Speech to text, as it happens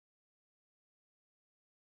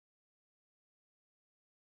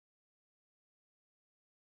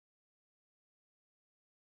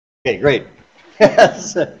Okay, great.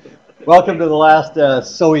 Yes. Welcome to the last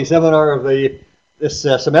OEH seminar of this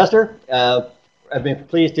semester. I've been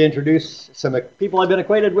pleased to introduce some people I've been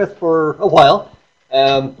acquainted with for a while.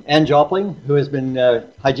 Ann Jopling, who has been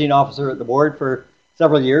hygiene officer at the board for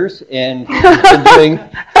several years and has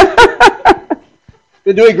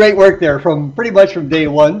been doing great work there pretty much from day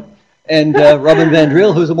one. And Robin Van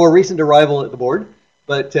Driel, who's a more recent arrival at the board,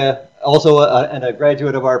 but also a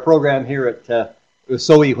graduate of our program here at it was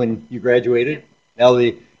SOE when you graduated. Now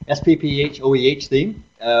the SPPH OEH theme.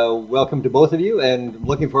 Welcome to both of you, and I'm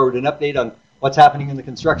looking forward to an update on what's happening in the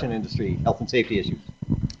construction industry, health and safety issues.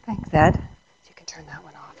 Thanks, Ed. You can turn that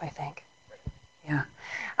one off, I think. Yeah.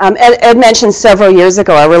 Ed mentioned several years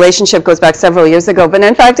ago, our relationship goes back several years ago, but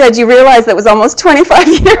in fact, Ed, you realize that was almost 25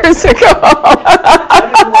 years ago.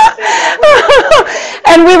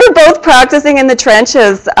 And we were both practicing in the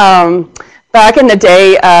trenches. Back in the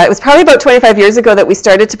day, it was probably about 25 years ago that we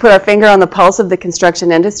started to put our finger on the pulse of the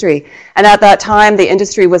construction industry. And at that time, the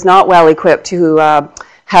industry was not well equipped to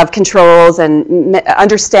have controls and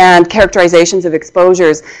understand characterizations of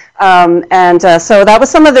exposures. So that was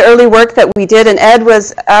some of the early work that we did, and Ed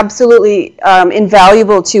was absolutely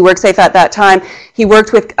invaluable to WorkSafe at that time. He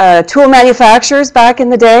worked with tool manufacturers back in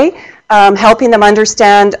the day, helping them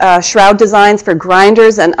understand shroud designs for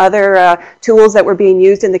grinders and other tools that were being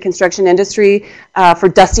used in the construction industry for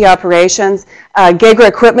dusty operations. Geiger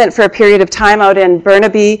Equipment for a period of time out in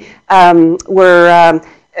Burnaby were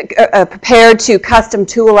prepared to custom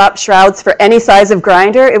tool up shrouds for any size of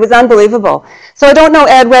grinder. It was unbelievable. So I don't know,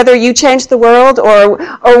 Ed, whether you changed the world or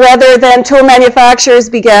whether then tool manufacturers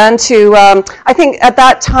began to, I think at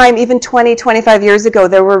that time, even 20, 25 years ago,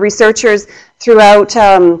 there were researchers throughout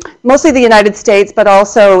mostly the United States, but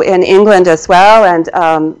also in England as well, and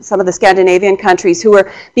some of the Scandinavian countries who were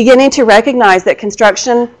beginning to recognize that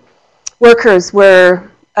construction workers were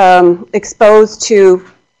exposed to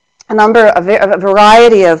a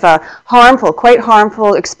variety of quite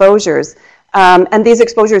harmful exposures, and these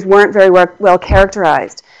exposures weren't very well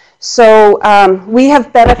characterized. So we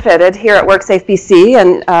have benefited here at WorkSafe BC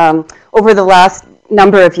and over the last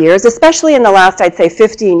number of years, especially in the last, I'd say,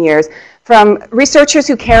 15 years, from researchers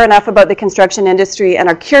who care enough about the construction industry and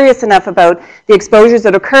are curious enough about the exposures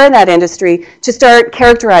that occur in that industry to start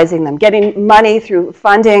characterizing them, getting money through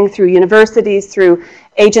funding, through universities, through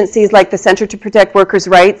agencies like the Center to Protect Workers'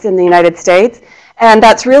 Rights in the United States. And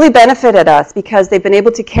that's really benefited us because they've been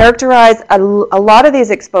able to characterize a lot of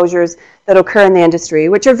these exposures that occur in the industry,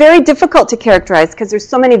 which are very difficult to characterize because there's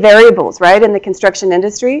so many variables, right, in the construction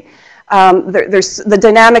industry. There's the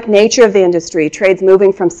dynamic nature of the industry, trades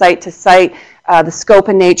moving from site to site, the scope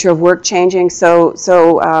and nature of work changing so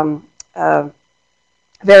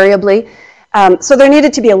variably. So there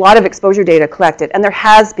needed to be a lot of exposure data collected, and there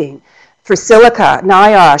has been. For silica,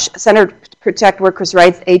 NIOSH, Center to Protect Workers'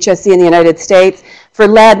 Rights, HSE in the United States. For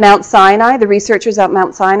lead, Mount Sinai, the researchers at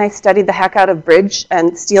Mount Sinai studied the heck out of bridge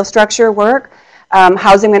and steel structure work.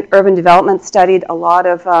 Housing and Urban Development studied a lot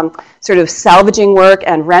of sort of salvaging work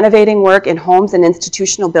and renovating work in homes and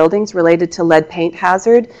institutional buildings related to lead paint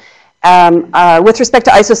hazard. With respect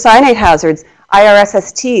to isocyanate hazards,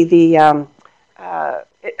 IRSST, the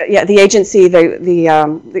agency,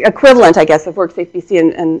 the equivalent, I guess, of WorkSafe BC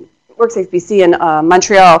and WorkSafe BC in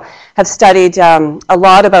Montreal have studied a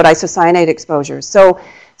lot about isocyanate exposures. So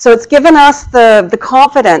it's given us the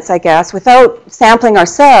confidence, I guess, without sampling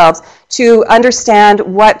ourselves, to understand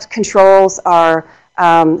what controls are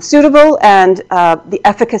suitable and the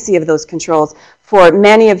efficacy of those controls for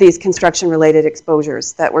many of these construction-related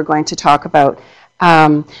exposures that we're going to talk about.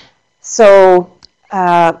 Maybe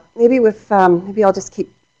I'll just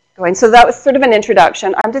keep going. So that was sort of an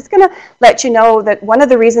introduction. I'm just going to let you know that one of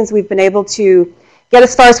the reasons we've been able to get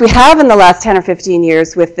as far as we have in the last 10 or 15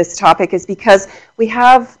 years with this topic is because we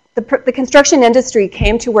have the construction industry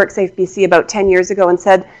came to WorkSafe BC about 10 years ago and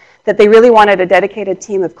said that they really wanted a dedicated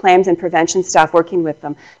team of claims and prevention staff working with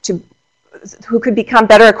them who could become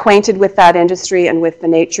better acquainted with that industry and with the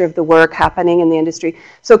nature of the work happening in the industry,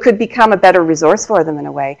 so it could become a better resource for them in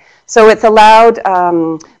a way. So it's allowed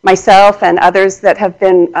myself and others that have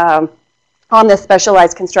been on this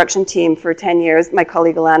specialized construction team for 10 years, my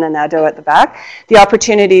colleague Alana Nadeau at the back, the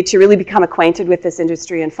opportunity to really become acquainted with this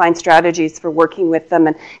industry and find strategies for working with them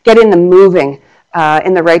and getting them moving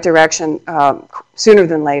in the right direction sooner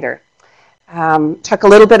than later. Talk a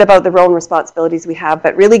little bit about the role and responsibilities we have,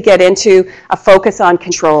 but really get into a focus on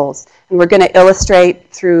controls. And we're going to illustrate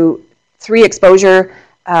through 3 exposures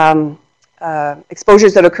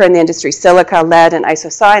that occur in the industry, silica, lead, and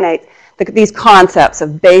isocyanate, these concepts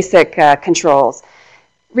of basic controls.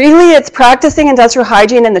 Really, it's practicing industrial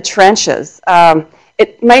hygiene in the trenches.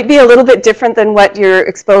 it might be a little bit different than what you're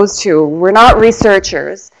exposed to. We're not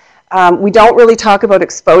researchers. We don't really talk about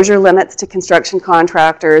exposure limits to construction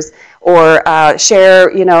contractors or share,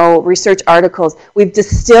 research articles. We've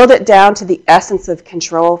distilled it down to the essence of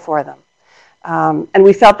control for them. And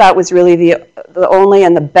we felt that was really the only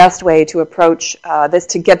and the best way to approach this,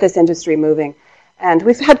 to get this industry moving. And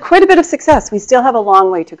we've had quite a bit of success. We still have a long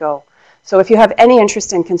way to go. So if you have any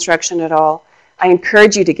interest in construction at all, I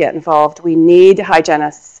encourage you to get involved. We need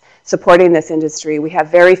hygienists supporting this industry. We have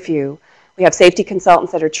very few. We have safety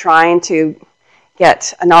consultants that are trying to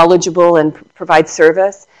get knowledgeable and provide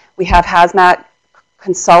service. We have hazmat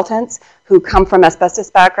consultants who come from asbestos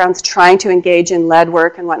backgrounds trying to engage in lead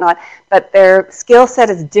work and whatnot, but their skill set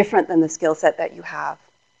is different than the skill set that you have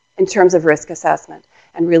in terms of risk assessment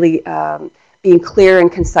and really being clear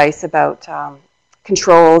and concise about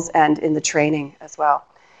controls and in the training as well.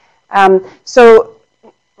 So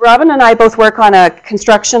Robin and I both work on a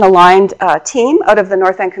construction-aligned team out of the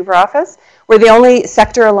North Vancouver office. We're the only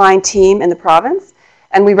sector-aligned team in the province,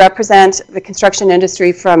 and we represent the construction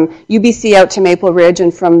industry from UBC out to Maple Ridge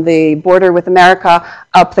and from the border with America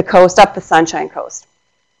up the coast, up the Sunshine Coast.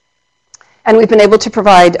 And we've been able to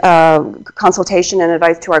provide consultation and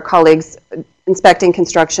advice to our colleagues inspecting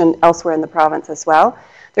construction elsewhere in the province as well.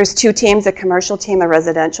 There's two teams, a commercial team, a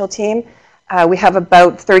residential team. We have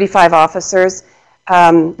about 35 officers.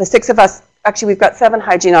 The 6 of us, actually we've got 7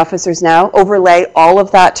 hygiene officers now, overlay all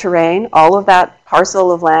of that terrain, all of that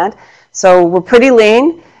parcel of land. So we're pretty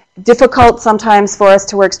lean. Difficult sometimes for us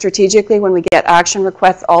to work strategically when we get action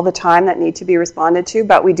requests all the time that need to be responded to,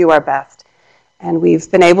 but we do our best. And we've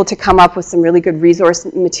been able to come up with some really good resource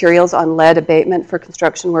materials on lead abatement for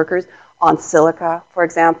construction workers, on silica, for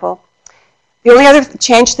example. The only other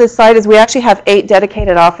change to this slide is we actually have 8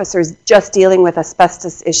 dedicated officers just dealing with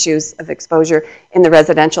asbestos issues of exposure in the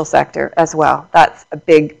residential sector as well. That's a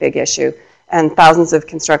big, big issue. And thousands of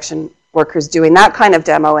construction workers doing that kind of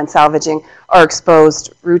demo and salvaging are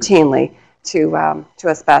exposed routinely to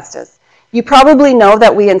asbestos. You probably know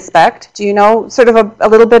that we inspect. Do you know sort of a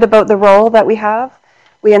little bit about the role that we have?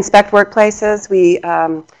 We inspect workplaces. We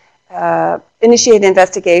initiate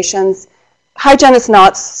investigations. Hygienists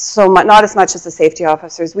not as much as the safety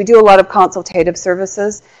officers. We do a lot of consultative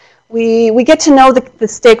services. We get to know the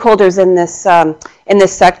stakeholders in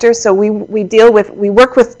this sector. So we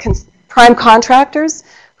work with prime contractors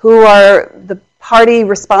who are the party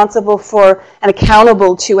responsible for and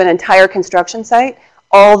accountable to an entire construction site.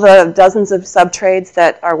 All the dozens of sub-trades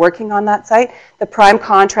that are working on that site, the prime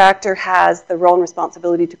contractor has the role and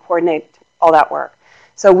responsibility to coordinate all that work.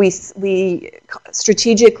 So we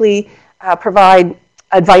strategically provide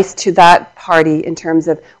advice to that party in terms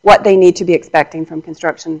of what they need to be expecting from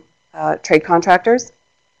construction trade contractors.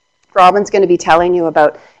 Robin's going to be telling you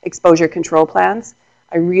about exposure control plans.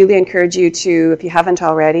 I really encourage you to, if you haven't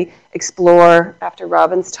already, explore, after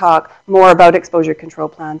Robin's talk, more about exposure control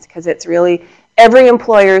plans, because it's really every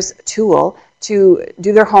employer's tool to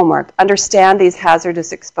do their homework, understand these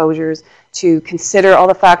hazardous exposures, to consider all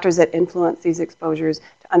the factors that influence these exposures,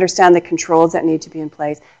 to understand the controls that need to be in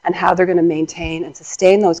place, and how they're going to maintain and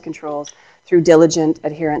sustain those controls through diligent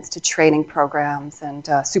adherence to training programs and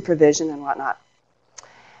supervision and whatnot.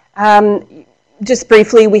 Just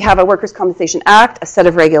briefly, we have a Workers' Compensation Act, a set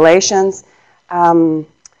of regulations. I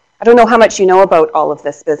don't know how much you know about all of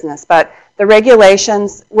this business, but the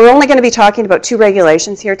regulations, we're only going to be talking about 2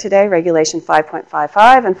 regulations here today, Regulation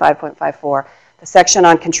 5.55 and 5.54. The section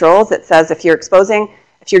on controls that says if your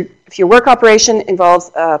work operation involves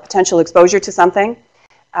potential exposure to something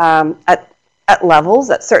at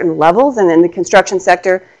certain levels, and in the construction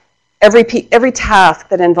sector, every task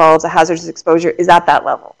that involves a hazardous exposure is at that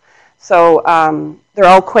level. So they're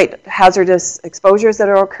all quite hazardous exposures that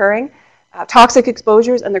are occurring, toxic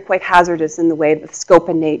exposures, and they're quite hazardous in the way, the scope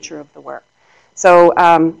and nature of the work. So,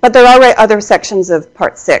 but there are other sections of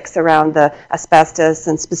Part 6 around the asbestos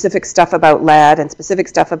and specific stuff about lead and specific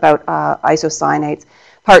stuff about isocyanates.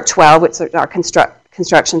 Part 12, which is our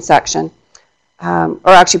construction section, or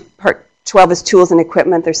actually Part 12 is tools and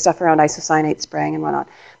equipment. There's stuff around isocyanate spraying and whatnot.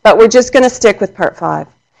 But we're just going to stick with Part 5.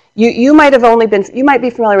 You might be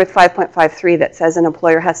familiar with 5.53 that says an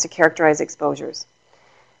employer has to characterize exposures.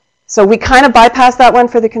 So we kind of bypass that one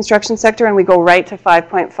for the construction sector and we go right to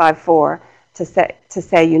 5.54 to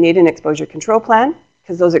say you need an exposure control plan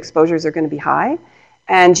because those exposures are going to be high,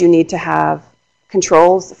 and you need to have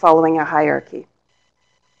controls following a hierarchy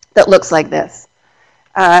that looks like this.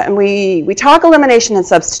 And we talk elimination and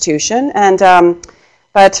substitution, and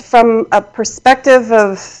but from a perspective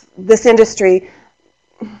of this industry,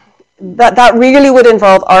 that really would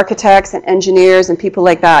involve architects and engineers and people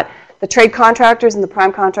like that the trade contractors and the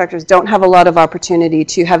prime contractors don't have a lot of opportunity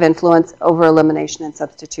to have influence over elimination and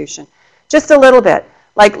substitution. Just a little bit.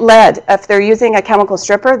 Like lead, if they're using a chemical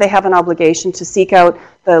stripper, they have an obligation to seek out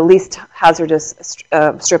the least hazardous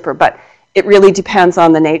stripper, but it really depends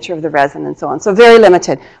on the nature of the resin and so on. So very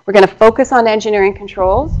limited. We're going to focus on engineering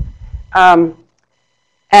controls, and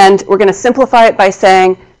we're going to simplify it by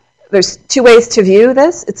saying there's two ways to view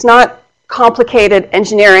this. It's not complicated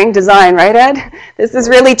engineering design, right, Ed? This is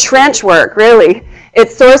really trench work, really.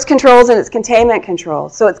 It's source controls and it's containment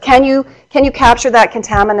controls. So it's can you capture that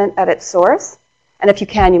contaminant at its source? And if you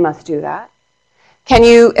can, you must do that.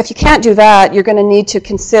 If you can't do that, you're going to need to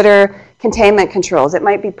consider containment controls. It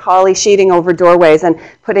might be poly sheeting over doorways and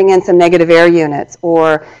putting in some negative air units,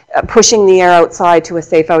 or pushing the air outside to a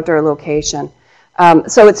safe outdoor location.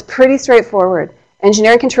 So it's pretty straightforward.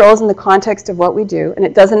 Engineering controls in the context of what we do, and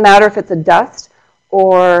it doesn't matter if it's a dust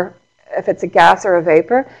or if it's a gas or a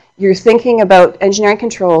vapor, you're thinking about engineering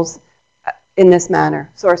controls in this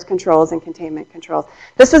manner, source controls and containment controls.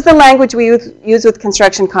 This is the language we use with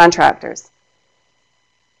construction contractors.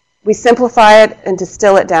 We simplify it and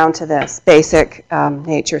distill it down to this basic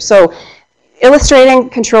nature. So illustrating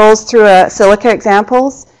controls through silica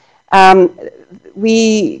examples,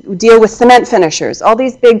 we deal with cement finishers. All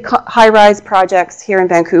these big high-rise projects here in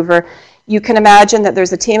Vancouver, you can imagine that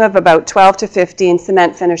there's a team of about 12 to 15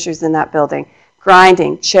 cement finishers in that building,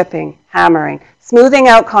 grinding, chipping, hammering, smoothing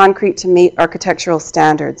out concrete to meet architectural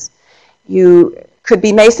standards. You could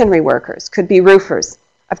be masonry workers, could be roofers.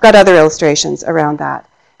 I've got other illustrations around that.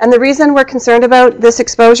 And the reason we're concerned about this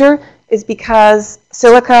exposure is because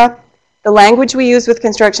silica, the language we use with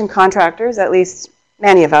construction contractors, at least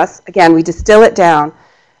many of us, again, we distill it down.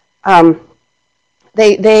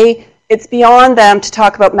 It's beyond them to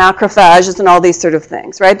talk about macrophages and all these sort of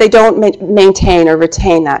things, right? They don't maintain or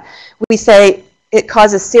retain that. We say it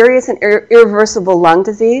causes serious and irreversible lung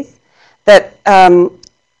disease that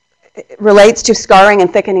relates to scarring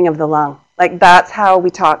and thickening of the lung. Like, that's how we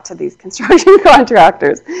talk to these construction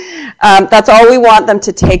contractors. That's all we want them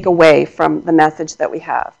to take away from the message that we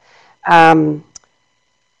have.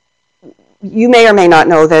 You may or may not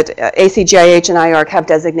know that ACGIH and IARC have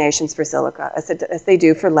designations for silica, as they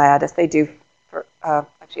do for lead, as they do for,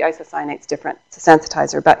 actually isocyanate's different, it's a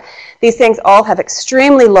sensitizer, but these things all have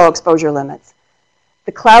extremely low exposure limits.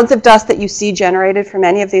 The clouds of dust that you see generated from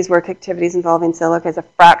any of these work activities involving silica is a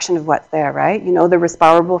fraction of what's there, right? You know the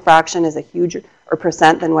respirable fraction is a huger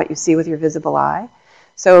percent than what you see with your visible eye.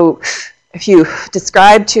 So if you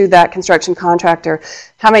describe to that construction contractor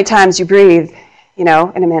how many times you breathe, you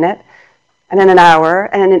know, in a minute, and in an hour,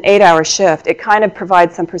 and in an 8-hour shift, it kind of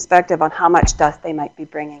provides some perspective on how much dust they might be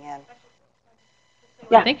bringing in.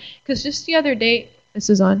 Yeah. Because just the other day, this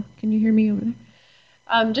is on, can you hear me over there?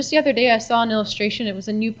 Just the other day I saw an illustration. It was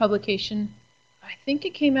a new publication. I think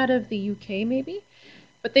it came out of the UK maybe.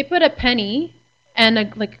 But they put a penny and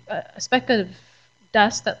a speck of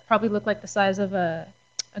dust that probably looked like the size of a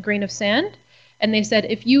grain of sand. And they said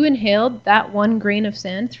if you inhaled that one grain of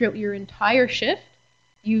sand throughout your entire shift,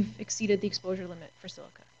 you've exceeded the exposure limit for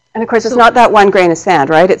silica. And of course, it's not that one grain of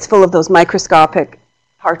sand, right? It's full of those microscopic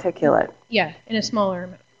particulate. Yeah, in a smaller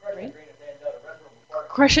amount. Right?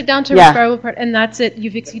 Crush it down to a respirable part, and that's it.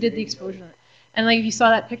 You've exceeded the exposure limit. And like if you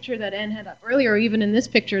saw that picture that Anne had up earlier, or even in this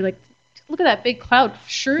picture, like look at that big cloud.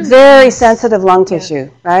 Sure. Very sensitive lung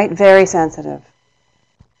tissue, right? Very sensitive.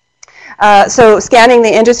 So scanning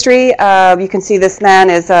the industry, you can see this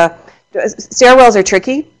man is stairwells are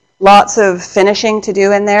tricky. Lots of finishing to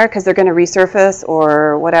do in there because they're going to resurface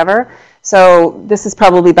or whatever. So this is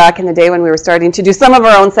probably back in the day when we were starting to do some of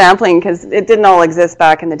our own sampling because it didn't all exist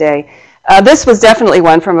back in the day. This was definitely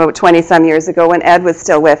one from about 20-some years ago when Ed was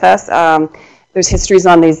still with us. There's histories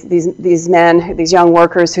on these men, these young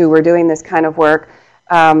workers who were doing this kind of work.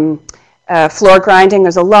 Floor grinding,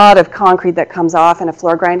 there's a lot of concrete that comes off in a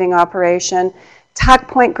floor grinding operation. Tuck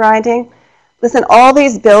point grinding. Listen, all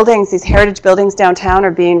these buildings, these heritage buildings downtown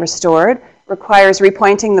are being restored. Requires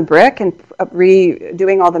repointing the brick and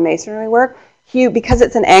redoing all the masonry work. Because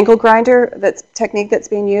it's an angle grinder technique that's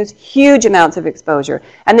being used, huge amounts of exposure.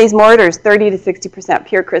 And these mortars, 30 to 60%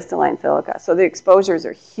 pure crystalline silica. So the exposures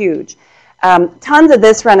are huge. Tons of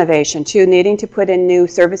this renovation too, needing to put in new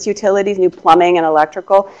service utilities, new plumbing and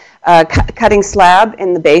electrical, cutting slab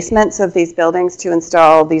in the basements of these buildings to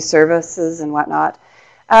install these services and whatnot.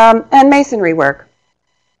 And masonry work.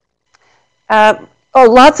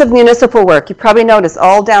 Lots of municipal work. You probably noticed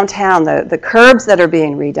all downtown, the curbs that are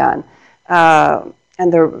being redone.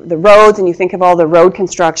 the roads, and you think of all the road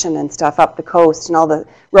construction and stuff up the coast and all the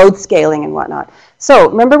road scaling and whatnot. So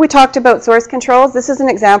remember we talked about source controls? This is an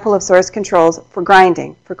example of source controls for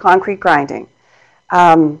grinding, for concrete grinding.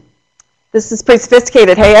 This is pretty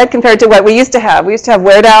sophisticated, hey Ed, compared to what we used to have. We used to have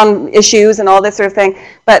wear down issues and all this sort of thing.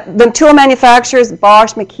 But the tool manufacturers,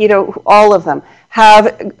 Bosch, Makito, all of them,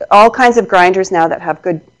 have all kinds of grinders now that have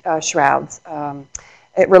good shrouds.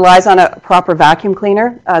 It relies on a proper vacuum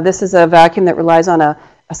cleaner. This is a vacuum that relies on a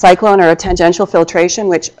cyclone or a tangential filtration,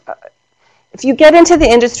 which if you get into the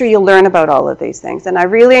industry, you'll learn about all of these things. And I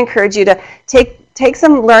really encourage you to take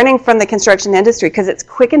some learning from the construction industry, because it's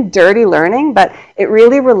quick and dirty learning, but it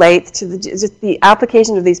really relates to just the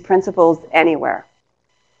application of these principles anywhere.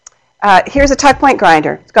 Here's a tuck point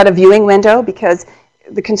grinder. It's got a viewing window because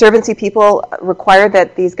the Conservancy people require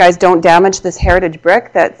that these guys don't damage this heritage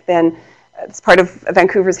brick that's been, it's part of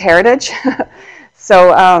Vancouver's heritage.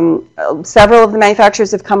 So several of the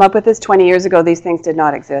manufacturers have come up with this. 20 years ago, these things did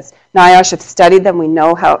not exist. NIOSH have studied them. We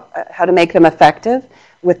know how to make them effective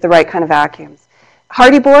with the right kind of vacuums.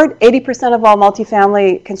 Hardy board, 80% of all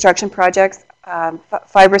multifamily construction projects,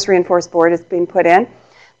 fibrous reinforced board is being put in.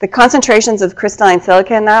 The concentrations of crystalline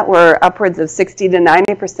silica in that were upwards of 60 to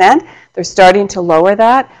 90%. They're starting to lower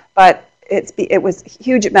that, but it was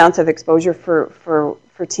huge amounts of exposure for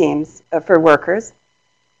teams, for workers.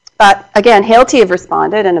 But again, Halety have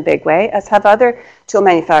responded in a big way, as have other tool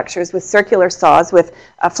manufacturers with circular saws with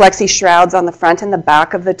flexi shrouds on the front and the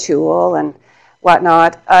back of the tool and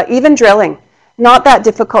whatnot. Even drilling. Not that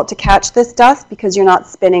difficult to catch this dust because you're not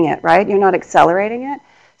spinning it, right? You're not accelerating it.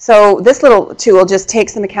 So this little tool just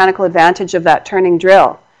takes the mechanical advantage of that turning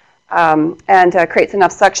drill and creates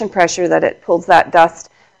enough suction pressure that it pulls that dust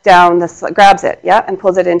down, grabs it, yeah, and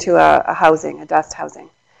pulls it into a housing, a dust housing.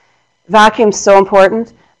 Vacuum's so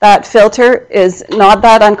important. That filter is not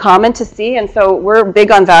that uncommon to see, and so we're big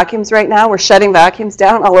on vacuums right now. We're shutting vacuums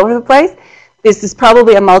down all over the place. This is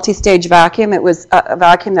probably a multi-stage vacuum. It was a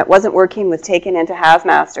vacuum that wasn't working, was taken into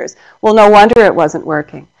Hazmasters. Well, no wonder it wasn't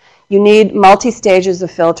working. You need multi-stages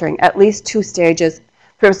of filtering, at least 2 stages,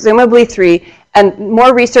 presumably 3, and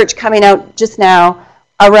more research coming out just now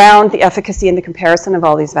around the efficacy and the comparison of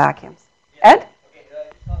all these vacuums. Ed?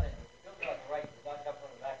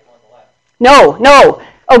 No.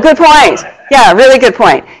 Oh, good point. Yeah, really good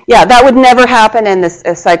point. Yeah, that would never happen in this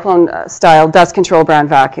cyclone-style dust control brand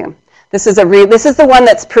vacuum. This is the one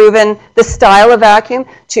that's proven this style of vacuum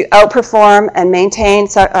to outperform and maintain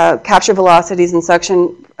capture velocities and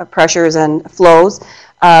suction pressures and flows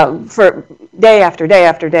for day after day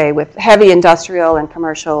after day with heavy industrial and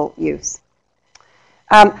commercial use.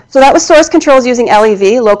 So that was source controls using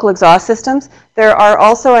LEV, local exhaust systems. There are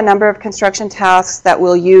also a number of construction tasks that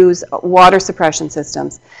will use water suppression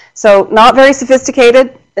systems. So not very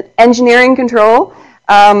sophisticated engineering control.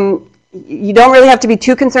 You don't really have to be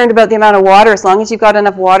too concerned about the amount of water as long as you've got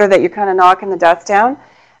enough water that you're kind of knocking the dust down.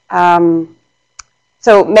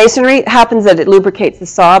 So masonry happens that it lubricates the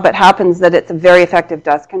saw, but happens that it's a very effective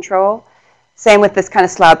dust control. Same with this kind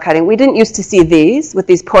of slab cutting. We didn't used to see these with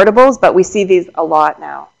these portables, but we see these a lot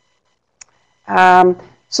now.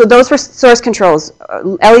 So those were source controls,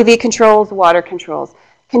 LEV controls, water controls.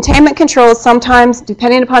 Containment controls sometimes,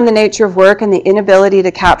 depending upon the nature of work and the inability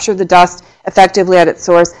to capture the dust effectively at its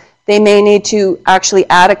source, they may need to actually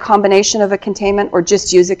add a combination of a containment or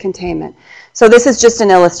just use a containment. So this is just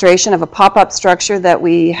an illustration of a pop-up structure that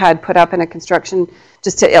we had put up in a construction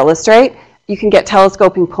just to illustrate. You can get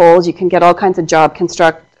telescoping poles, you can get all kinds of job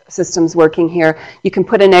construct systems working here. You can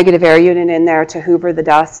put a negative air unit in there to hoover the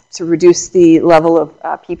dust to reduce the level of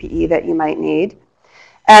PPE that you might need.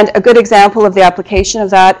 And a good example of the application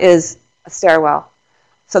of that is a stairwell.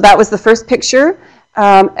 So that was the first picture.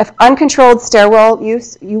 If uncontrolled stairwell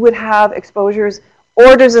use, you would have exposures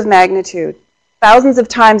orders of magnitude, thousands of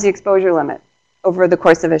times the exposure limit over the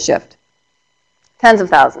course of a shift. Tens of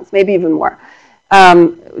thousands, maybe even more.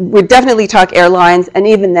 We'd definitely talk airlines, and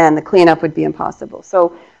even then the cleanup would be impossible.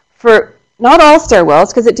 So for not all stairwells,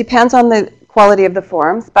 because it depends on the quality of the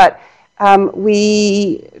forms, but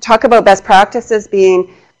we talk about best practices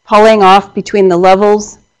being pulling off between the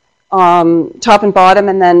levels, top and bottom,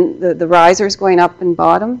 and then the risers going up and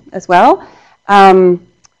bottom as well.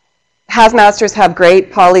 Hazmasters have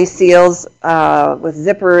great poly seals with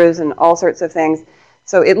zippers and all sorts of things.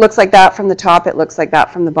 So it looks like that from the top, it looks like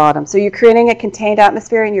that from the bottom. So you're creating a contained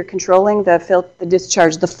atmosphere and you're controlling the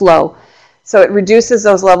discharge, the flow. So it reduces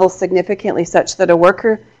those levels significantly such that a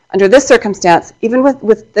worker, under this circumstance, even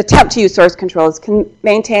with the attempt to use source controls, can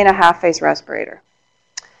maintain a half-face respirator.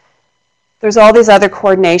 There's all these other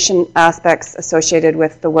coordination aspects associated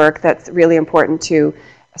with the work that's really important too.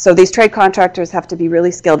 So these trade contractors have to be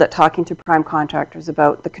really skilled at talking to prime contractors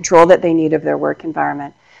about the control that they need of their work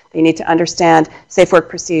environment. They need to understand safe work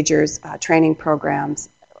procedures, training programs.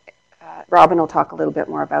 Robin will talk a little bit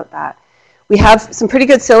more about that. We have some pretty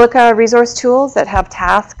good silica resource tools that have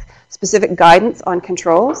task-specific guidance on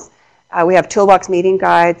controls. We have toolbox meeting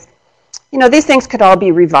guides. You know, these things could all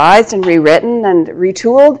be revised and rewritten and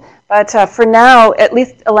retooled, but for now, at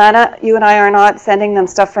least, Alana, you and I are not sending them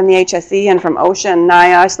stuff from the HSE and from OSHA and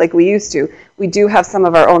NIOSH like we used to. We do have some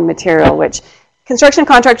of our own material, which construction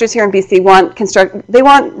contractors here in BC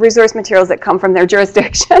want resource materials that come from their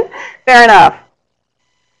jurisdiction. Fair enough.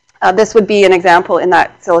 This would be an example in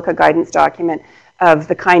that silica guidance document of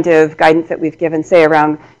the kind of guidance that we've given, say,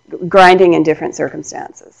 around grinding in different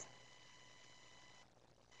circumstances.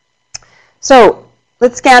 So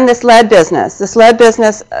let's scan this lead business. This lead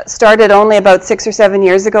business started only about 6 or 7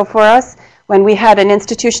 years ago for us when we had an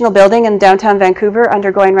institutional building in downtown Vancouver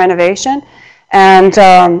undergoing renovation. And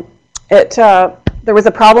there was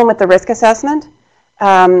a problem with the risk assessment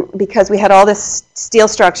because we had all this steel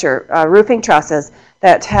structure, roofing trusses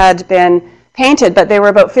that had been painted, but they were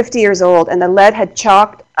about 50 years old, and the lead had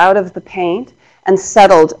chalked out of the paint and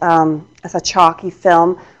settled as a chalky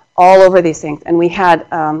film all over these things. And we had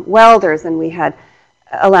welders, and we had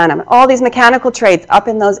Alana, all these mechanical trades up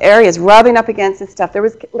in those areas rubbing up against this stuff. There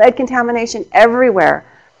was lead contamination everywhere.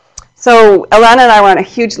 So Alana and I were on a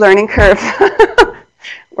huge learning curve,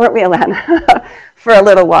 weren't we, Alana, for a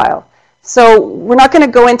little while. So we're not going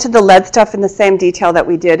to go into the lead stuff in the same detail that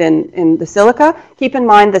we did in the silica. Keep in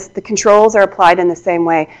mind the controls are applied in the same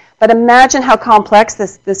way. But imagine how complex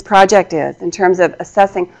this project is in terms of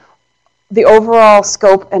assessing the overall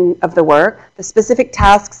scope of the work, the specific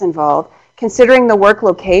tasks involved, considering the work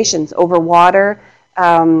locations over water,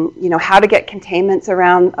 you know, how to get containments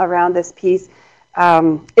around this piece.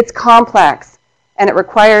 It's complex, and it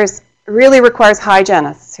really requires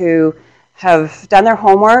hygienists who have done their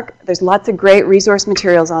homework. There's lots of great resource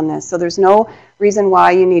materials on this, so there's no reason why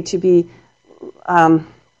you need to be,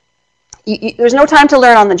 there's no time to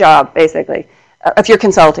learn on the job, basically, if you're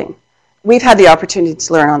consulting. We've had the opportunity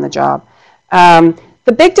to learn on the job.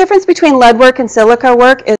 The big difference between lead work and silica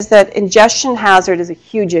work is that ingestion hazard is a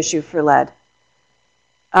huge issue for lead.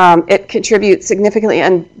 It contributes significantly,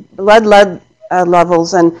 and lead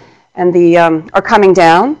levels are coming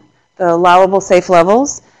down. The allowable safe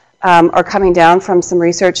levels are coming down from some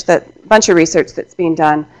research, bunch of research that's being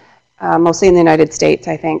done, mostly in the United States,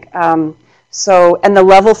 I think. And the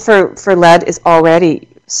level for lead is already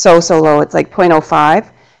so low. It's like 0.05.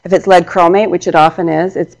 If it's lead chromate, which it often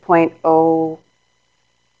is, it's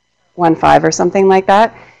 0.015 or something like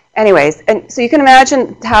that. Anyways, and so you can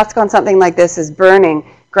imagine task on something like this is burning,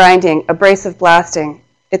 grinding, abrasive blasting.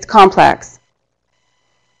 It's complex.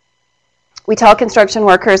 We tell construction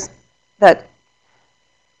workers that,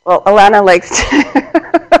 well, Alana likes to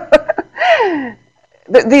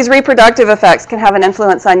these reproductive effects can have an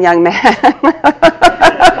influence on young men.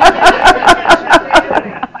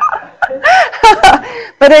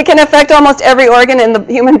 But it can affect almost every organ in the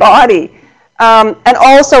human body. And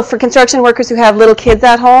also for construction workers who have little kids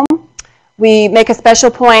at home, we make a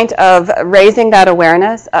special point of raising that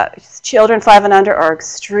awareness. Children 5 and under are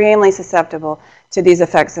extremely susceptible to these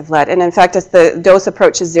effects of lead. And in fact, as the dose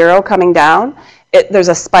approaches 0 coming down, there's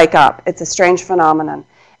a spike up. It's a strange phenomenon.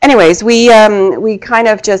 Anyways, we kind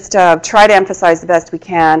of just try to emphasize the best we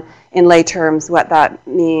can in lay terms what that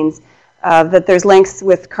means. That there's links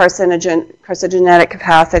with carcinogenic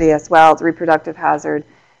capacity as well, it's reproductive hazard.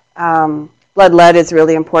 Blood lead is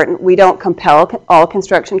really important. We don't compel all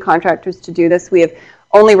construction contractors to do this. We have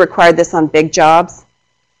only required this on big jobs.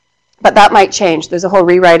 But that might change. There's a whole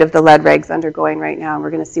rewrite of the lead regs undergoing right now, and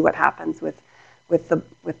we're going to see what happens with the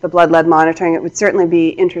blood lead monitoring. It would certainly be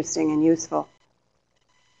interesting and useful.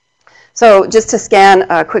 So just to scan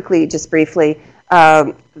quickly, just briefly,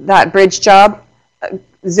 that bridge job,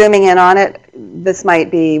 zooming in on it, this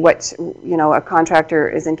might be what a contractor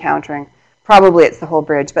is encountering. Probably it's the whole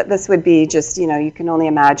bridge, but this would be just, you can only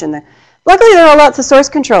imagine that. Luckily, there are lots of source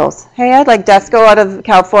controls. Hey, Ed, like Desco out of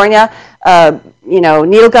California,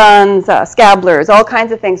 needle guns, scabblers, all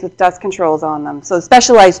kinds of things with dust controls on them. So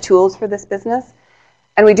specialized tools for this business.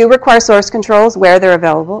 And we do require source controls where they're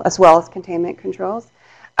available, as well as containment controls.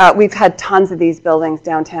 We've had tons of these buildings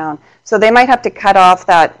downtown. So they might have to cut off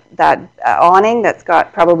that awning that's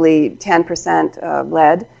got probably 10%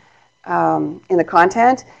 lead in the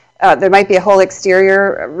content. There might be a whole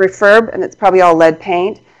exterior refurb, and it's probably all lead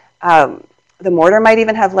paint. The mortar might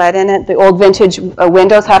even have lead in it. The old vintage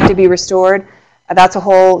windows have to be restored. That's a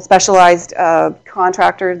whole specialized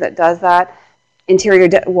contractor that does that. Interior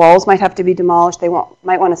walls might have to be demolished. They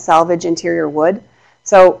might want to salvage interior wood.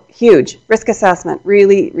 So huge. Risk assessment,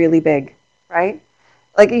 really, really big, right?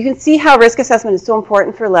 Like you can see how risk assessment is so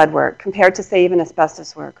important for lead work compared to, say, even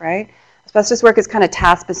asbestos work, right? Asbestos work is kind of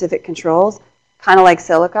task-specific controls, kind of like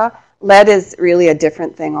silica. Lead is really a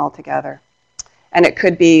different thing altogether. And it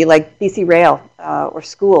could be like BC Rail or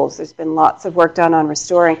schools. There's been lots of work done on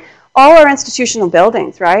restoring. All our institutional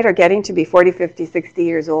buildings, right, are getting to be 40, 50, 60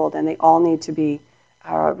 years old, and they all need to be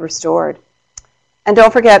restored. And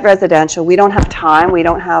don't forget residential. We don't have time. We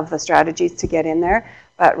don't have the strategies to get in there.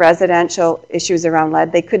 But residential issues around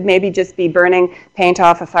lead, they could maybe just be burning paint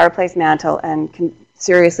off a fireplace mantle and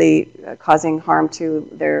seriously causing harm to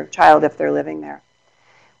their child if they're living there.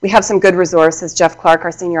 We have some good resources. Jeff Clark,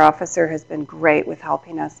 our senior officer, has been great with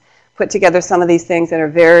helping us put together some of these things that are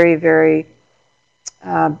very, very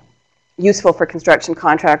useful for construction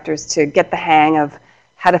contractors to get the hang of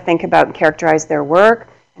how to think about and characterize their work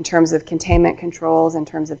in terms of containment controls, in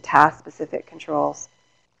terms of task-specific controls.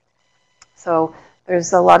 So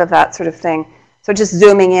there's a lot of that sort of thing. So just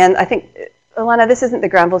zooming in, I think, Alana, this isn't the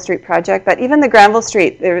Granville Street project, but even the Granville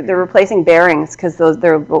Street, they're replacing bearings because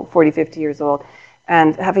they're about 40, 50 years old,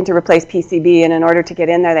 and having to replace PCB. And in order to get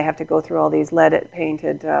in there, they have to go through all these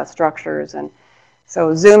lead-painted structures. And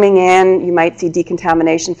so zooming in, you might see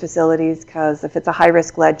decontamination facilities because if it's a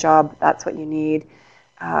high-risk lead job, that's what you need.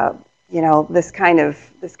 You know, this kind of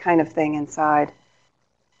thing inside.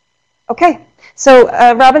 Okay, so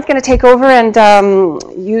Robin's going to take over and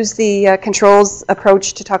use the controls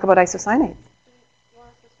approach to talk about isocyanates.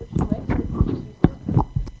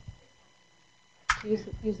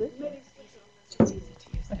 Use it?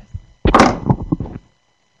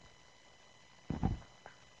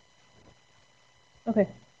 Okay,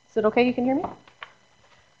 is it okay? You can hear me?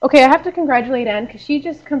 Okay, I have to congratulate Anne because she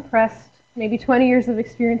just compressed maybe 20 years of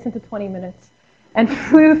experience into 20 minutes and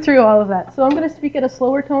flew through all of that. So I'm going to speak at a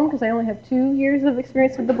slower tone because I only have 2 years of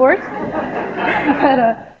experience with the boards.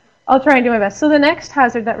 But I'll try and do my best. So the next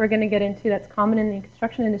hazard that we're going to get into that's common in the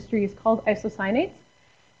construction industry is called isocyanates.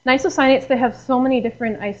 And isocyanates, they have so many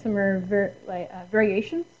different isomer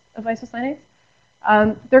variations of isocyanates.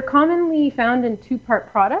 They're commonly found in 2-part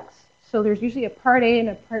products. So there's usually a part A and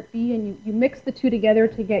a part B, and you mix the two together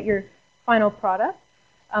to get your final product.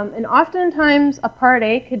 And oftentimes, a part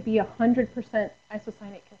A could be 100%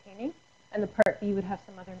 isocyanate containing, and the part B would have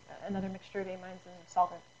some another mixture of amines and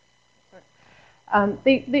solvent.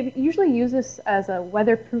 They usually use this as a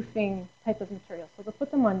weatherproofing type of material. So they'll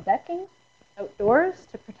put them on decking outdoors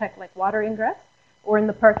to protect like water ingress, or in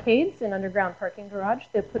the parkades in underground parking garage.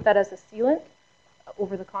 They'll put that as a sealant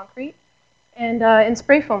over the concrete. And in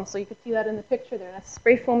spray foam, so you could see that in the picture there. That's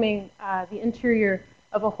spray foaming the interior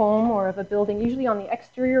of a home or of a building, usually on the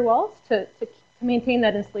exterior walls to maintain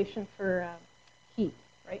that insulation for heat,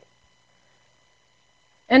 right?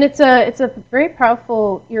 And it's a very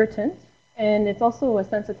powerful irritant, and it's also a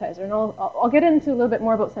sensitizer. And I'll get into a little bit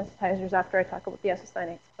more about sensitizers after I talk about the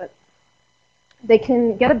isocyanates, but they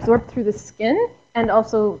can get absorbed through the skin and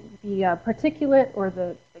also the particulate or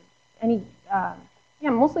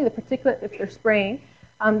mostly the particulate if they're spraying.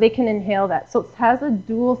 They can inhale that. So it has a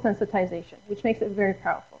dual sensitization, which makes it very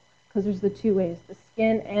powerful because there's the 2 ways, the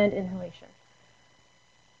skin and inhalation.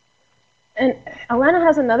 And Alana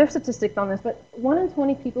has another statistic on this, but 1 in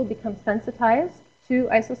 20 people become sensitized to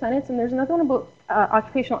isocyanates, and there's another one about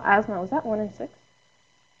occupational asthma. Was that 1 in 6?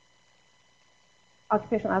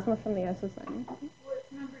 Occupational asthma from the isocyanates. Well,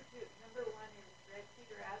 it's number 2. Number 1 is red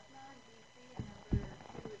cedar asthma in BC, and number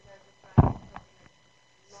 2 is isocyanates.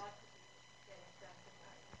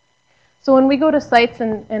 So when we go to sites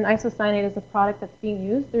and isocyanate is a product that's being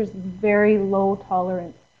used, there's very low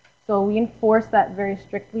tolerance. So we enforce that very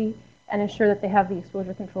strictly and ensure that they have the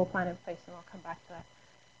exposure control plan in place, and I'll come back to that.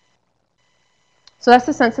 So that's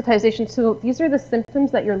the sensitization. So these are the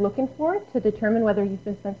symptoms that you're looking for to determine whether you've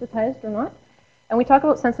been sensitized or not. And we talk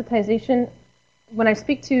about sensitization. When I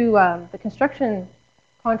speak to the construction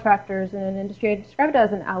contractors in an industry, I describe it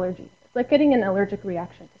as an allergy. It's like getting an allergic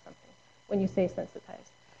reaction to something when you say sensitized.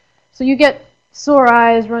 So you get sore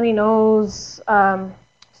eyes, runny nose,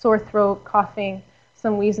 sore throat, coughing,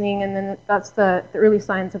 some wheezing, and then that's the early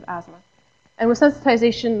signs of asthma. And with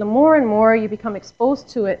sensitization, the more and more you become exposed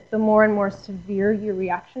to it, the more and more severe your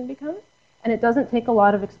reaction becomes. And it doesn't take a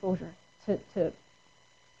lot of exposure to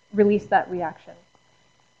release that reaction.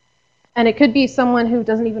 And it could be someone who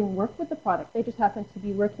doesn't even work with the product. They just happen to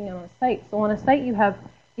be working on a site. So on a site, you have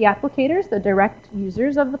the applicators, the direct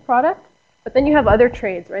users of the product, but then you have other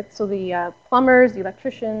trades, right? So the plumbers, the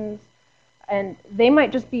electricians, and they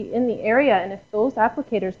might just be in the area, and if those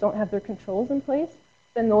applicators don't have their controls in place,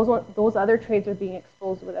 then those other trades are being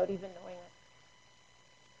exposed without even knowing it.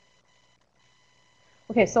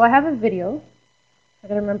 Okay, so I have a video. I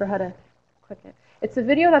gotta remember how to click it. It's a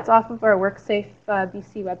video that's off of our WorkSafe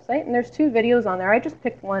BC website, and there's 2 videos on there. I just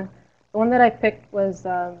picked one. The one that I picked was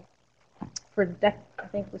for deck, I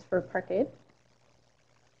think it was for parkade.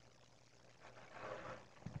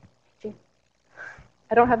 Gee.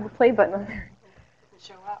 I don't have the play button on there. Does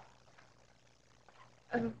it show up?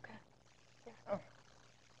 Oh, okay. Yeah. Oh.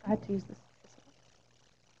 I had to use this.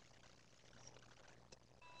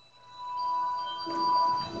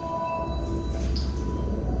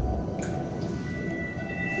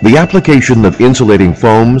 The application of insulating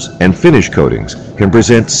foams and finish coatings can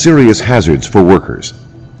present serious hazards for workers.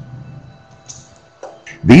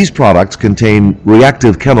 These products contain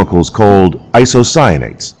reactive chemicals called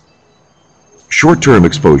isocyanates. Short-term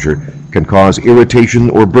exposure can cause irritation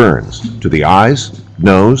or burns to the eyes,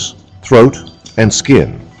 nose, throat, and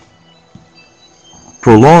skin.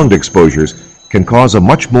 Prolonged exposures can cause a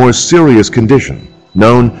much more serious condition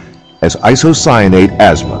known as isocyanate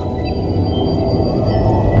asthma.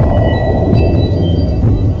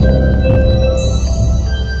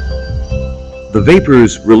 The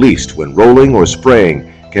vapors released when rolling or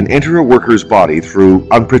spraying can enter a worker's body through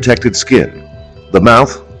unprotected skin, the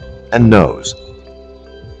mouth, and nose.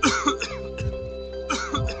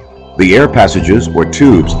 The air passages or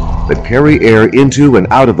tubes that carry air into and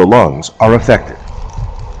out of the lungs are affected.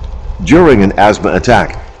 During an asthma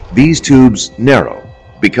attack, these tubes narrow,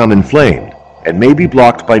 become inflamed, and may be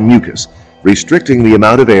blocked by mucus, restricting the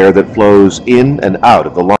amount of air that flows in and out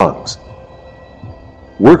of the lungs.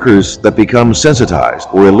 Workers that become sensitized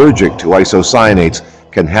or allergic to isocyanates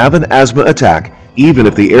can have an asthma attack even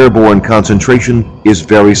if the airborne concentration is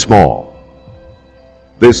very small.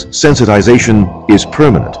 This sensitization is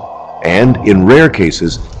permanent, and in rare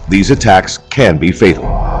cases, these attacks can be fatal.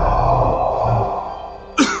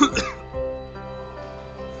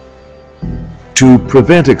 To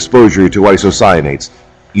prevent exposure to isocyanates,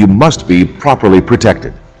 you must be properly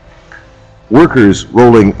protected. Workers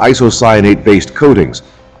rolling isocyanate-based coatings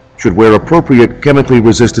should wear appropriate chemically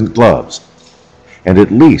resistant gloves and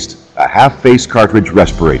at least a half-face cartridge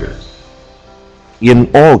respirator. In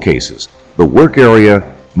all cases, the work area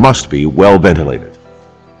must be well ventilated.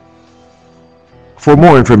 For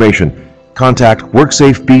more information, contact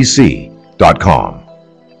WorksafeBC.com.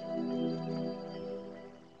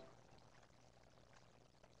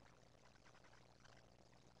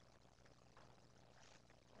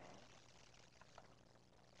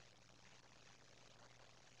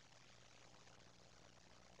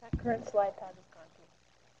 That current slide pad is gone too.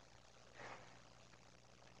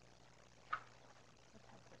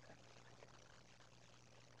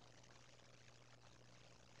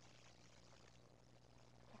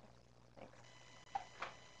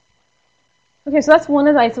 Okay, so that's one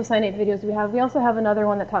of the isocyanate videos we have. We also have another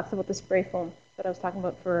one that talks about the spray foam that I was talking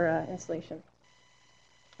about for insulation.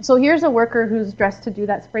 So here's a worker who's dressed to do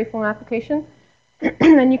that spray foam application.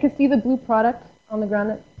 And you can see the blue product on the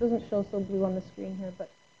ground. It doesn't show so blue on the screen here,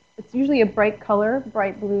 but it's usually a bright color,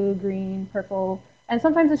 bright blue, green, purple, and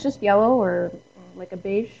sometimes it's just yellow or like a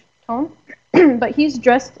beige tone. But he's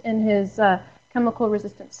dressed in his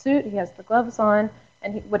chemical-resistant suit. He has the gloves on,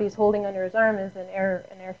 and what he's holding under his arm is an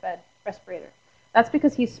air-fed respirator. That's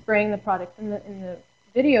because he's spraying the product. In the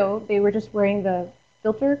video, they were just wearing the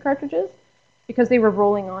filter cartridges because they were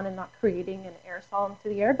rolling on and not creating an aerosol into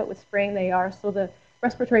the air, but with spraying they are, so the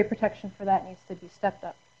respiratory protection for that needs to be stepped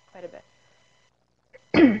up quite a bit.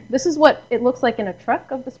 This is what it looks like in a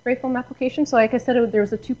truck of the spray foam application. So like I said, there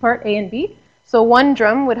was a 2-part A and B. So one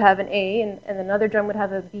drum would have an A and another drum would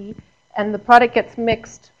have a B, and the product gets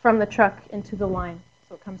mixed from the truck into the line.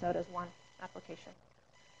 So it comes out as one application.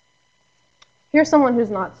 Here's someone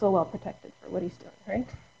who's not so well protected for what he's doing, right?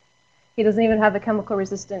 He doesn't even have a chemical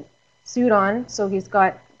resistant suit on, so he's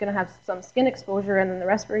going to have some skin exposure, and then the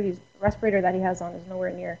respirator that he has on is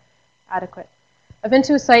nowhere near adequate. I've been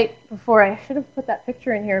to a site before. I should have put that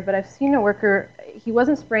picture in here, but I've seen a worker. He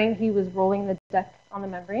wasn't spraying, he was rolling the deck on the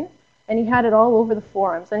membrane, and he had it all over the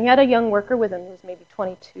forearms. And he had a young worker with him who was maybe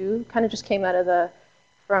 22, kind of just came out of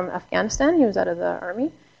from Afghanistan. He was out of the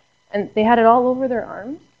army, and they had it all over their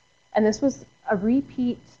arms. And this was a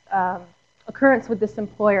repeat occurrence with this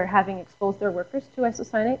employer having exposed their workers to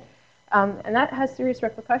isocyanate. And that has serious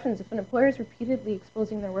repercussions. If an employer is repeatedly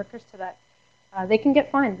exposing their workers to that, they can get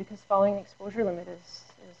fined because following the exposure limit or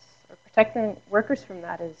protecting workers from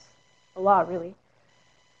that is the law, really.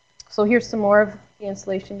 So here's some more of the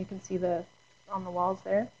insulation. You can see on the walls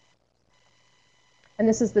there. And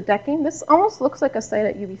this is the decking. This almost looks like a site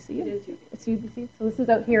at UBC. It is UBC. It's UBC. So this is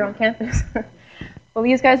out here on campus. Well,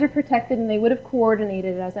 these guys are protected, and they would have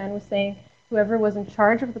coordinated, as Anne was saying, whoever was in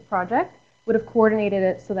charge of the project would have coordinated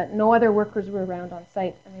it so that no other workers were around on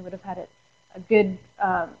site, and they would have had it a good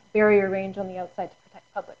barrier range on the outside to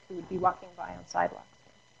protect public who would be walking by on sidewalks.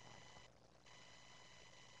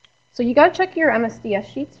 So you got to check your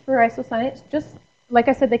MSDS sheets for isocyanates. Just like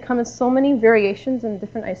I said, they come in so many variations and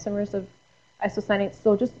different isomers of isocyanates.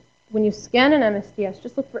 So just when you scan an MSDS,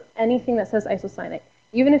 just look for anything that says isocyanate.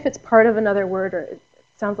 Even if it's part of another word or it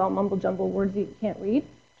sounds all mumble jumble, words you can't read,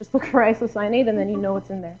 just look for isocyanate and then you know it's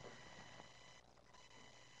in there.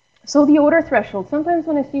 So the odor threshold. Sometimes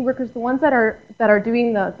when I see workers, the ones that are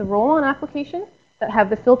doing the roll-on application that have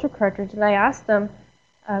the filter cartridge, and I ask them,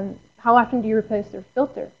 how often do you replace their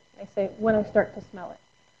filter? I say, when I start to smell it.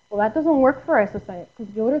 Well, that doesn't work for isocyanate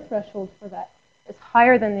because the odor threshold for that is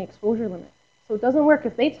higher than the exposure limit. So it doesn't work.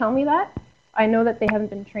 If they tell me that, I know that they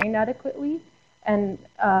haven't been trained adequately and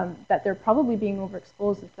that they're probably being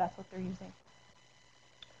overexposed if that's what they're using.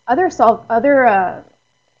 Other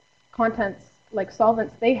contents, like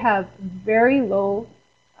solvents, they have very low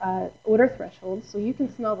odor thresholds, so you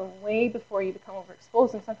can smell them way before you become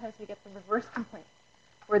overexposed, and sometimes we get the reverse complaint,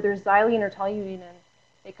 where there's xylene or toluene, and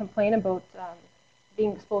they complain about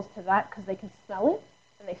being exposed to that because they can smell it,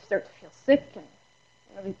 and they start to feel sick,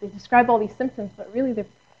 and they describe all these symptoms, but really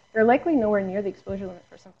they're likely nowhere near the exposure limit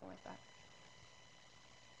for something like that.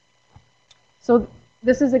 So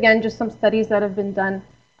this is, again, just some studies that have been done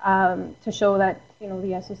to show that the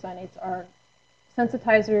isocyanates are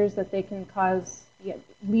sensitizers, that they can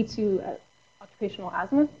lead to occupational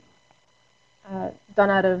asthma, done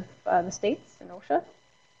out of the States in OSHA.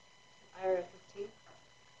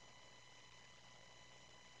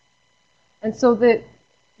 And so the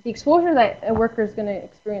exposure that a worker is going to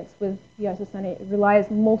experience with the isocyanate relies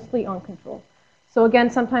mostly on control. So again,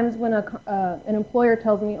 sometimes when an employer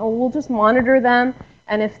tells me, oh, we'll just monitor them,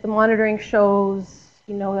 and if the monitoring shows,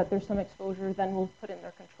 that there's some exposure, then we'll put in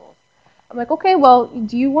their controls. I'm like, okay, well,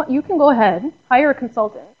 you can go ahead, hire a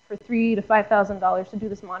consultant for $3,000 to $5,000 to do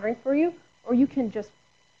this monitoring for you, or you can just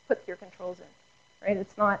put your controls in, right?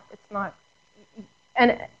 It's not,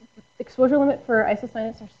 and exposure limit for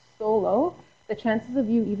isocyanates are so low, the chances of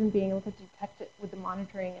you even being able to detect it with the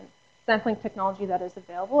monitoring and sampling technology that is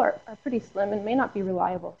available are pretty slim and may not be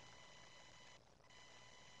reliable.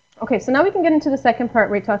 Okay, so now we can get into the second part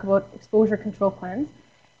where we talk about exposure control plans.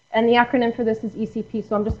 And the acronym for this is ECP,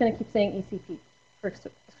 so I'm just going to keep saying ECP for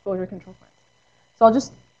exposure control plans. So I'll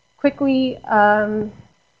just quickly,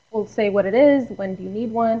 we'll say what it is, when do you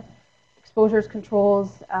need one, exposures,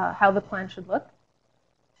 controls, how the plan should look.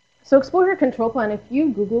 So exposure control plan, if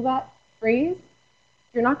you Google that phrase,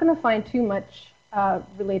 you're not going to find too much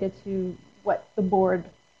related to what the board,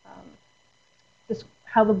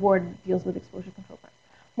 how the board deals with exposure control plans.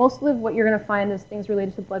 Mostly what you're going to find is things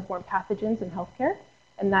related to bloodborne pathogens in healthcare,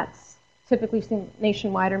 and that's typically seen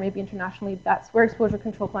nationwide or maybe internationally. That's where exposure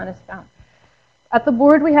control plan is found. At the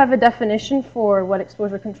board, we have a definition for what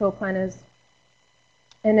exposure control plan is,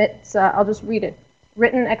 and it's, I'll just read it.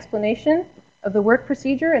 Written explanation of the work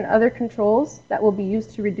procedure and other controls that will be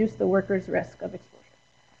used to reduce the worker's risk of exposure.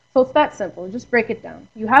 So it's that simple. Just break it down.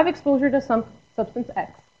 You have exposure to some substance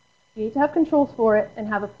X. You need to have controls for it and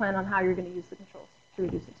have a plan on how you're going to use the controls to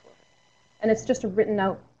reduce exposure. And it's just a written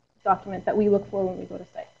out document that we look for when we go to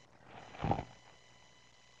site.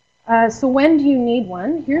 So when do you need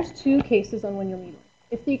one? Here's two cases on when you'll need one.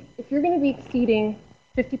 If you're going to be exceeding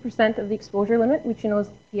 50% of the exposure limit, which is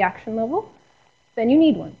the action level, then you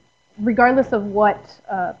need one, regardless of what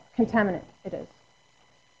contaminant it is.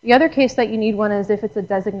 The other case that you need one is if it's a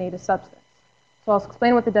designated substance. So I'll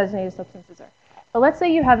explain what the designated substances are. But let's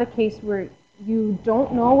say you have a case where you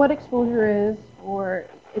don't know what exposure is, or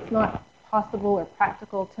it's not possible or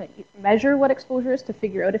practical to measure what exposure is to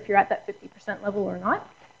figure out if you're at that 50% level or not.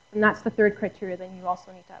 And that's the third criteria, then you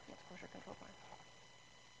also need to have an exposure control plan.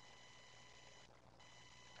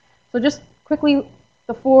 So just quickly,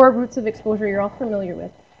 the 4 routes of exposure you're all familiar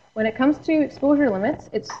with. When it comes to exposure limits,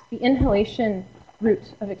 it's the inhalation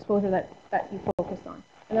route of exposure that you focus on.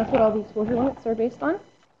 And that's what all the exposure limits are based on.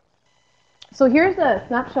 So here's a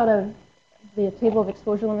snapshot of the table of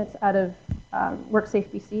exposure limits out of WorkSafe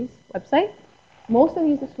BC's website. Most of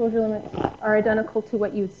these exposure limits are identical to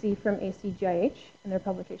what you would see from ACGIH in their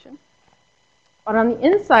publication. But on the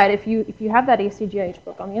inside, if you have that ACGIH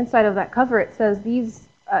book, on the inside of that cover, it says these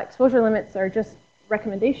exposure limits are just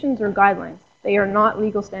recommendations or guidelines. They are not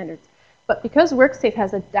legal standards. But because WorkSafe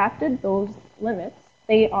has adapted those limits,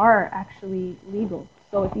 they are actually legal.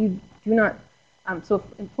 So if you do not, so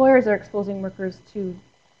if employers are exposing workers to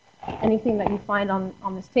anything that you find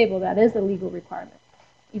on this table, that is a legal requirement.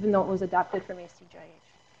 even though it was adapted from ACGIH.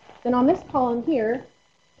 Then on this column here,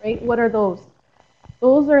 right, what are those?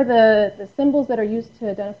 Those are the symbols that are used to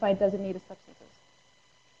identify designated substances.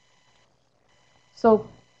 So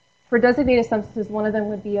for designated substances, one of them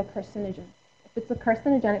would be a carcinogen. If it's a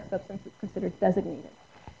carcinogenic substance, it's considered designated.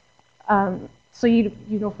 So you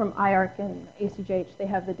know from IARC and ACGH, they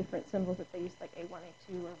have the different symbols that they use, like A1,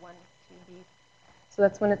 A2, or 1, 2B. So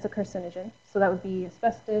that's when it's a carcinogen. So that would be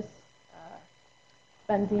asbestos,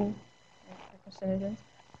 benzene, and carcinogens.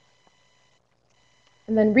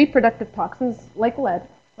 And then reproductive toxins, like lead,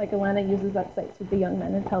 like Alana uses at sites with the young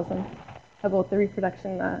men and tells them about the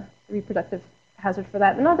reproductive hazard for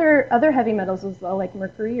that. And other heavy metals as well, like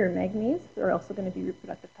mercury or manganese, are also going to be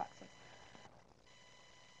reproductive toxins.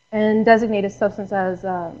 And designated substance as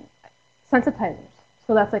sensitizers.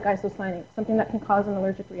 So that's like isocyanate, something that can cause an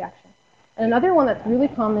allergic reaction. And another one that's really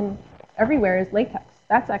common everywhere is latex.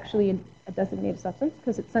 That's actually a designated substance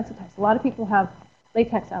because it's sensitized. A lot of people have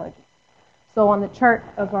latex allergies. So on the chart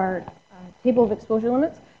of our table of exposure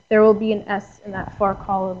limits, there will be an S in that far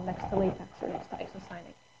column next to latex or next to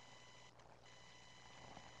isocyanate.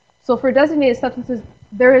 So for designated substances,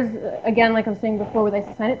 there is, again, like I was saying before with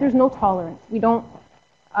isocyanate, there's no tolerance. We don't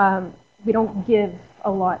give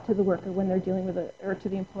a lot to the worker when they're dealing with or to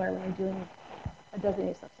the employer when they're dealing with a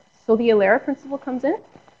designated substance. So the ALERA principle comes in,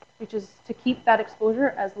 which is to keep that exposure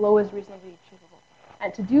as low as reasonably achievable.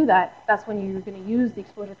 And to do that, that's when you're going to use the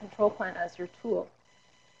exposure control plan as your tool.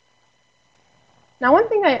 Now, one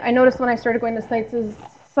thing I noticed when I started going to sites is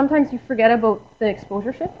sometimes you forget about the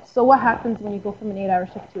exposure shift. So what happens when you go from an 8-hour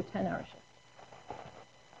shift to a 10-hour shift?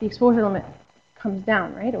 The exposure limit comes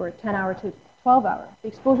down, right? Or a 10-hour to 12-hour. The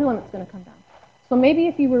exposure limit's going to come down. So maybe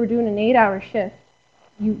if you were doing an 8-hour shift,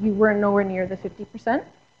 you were nowhere near the 50%,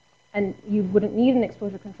 and you wouldn't need an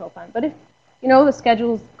exposure control plan. But if the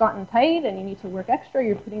schedule's gotten tight and you need to work extra,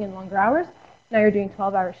 you're putting in longer hours, now you're doing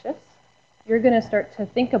 12-hour shifts, you're going to start to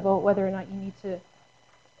think about whether or not you need to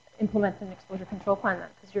implement an exposure control plan then,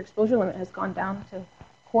 because your exposure limit has gone down to a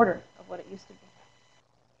quarter of what it used to be.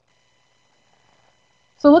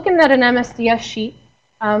 So looking at an MSDS sheet,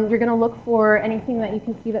 you're going to look for anything that you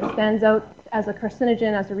can see that stands out as a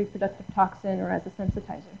carcinogen, as a reproductive toxin, or as a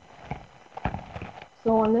sensitizer.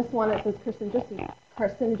 So on this one, it says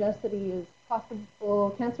carcinogenicity is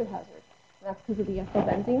possible cancer hazard. And that's because of the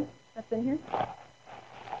ethylbenzene that's in here.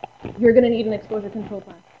 You're going to need an exposure control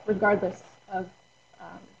plan, regardless of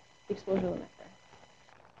the exposure limit there.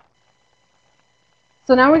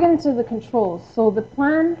 So now we're getting to the controls. So the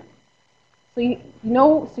plan, so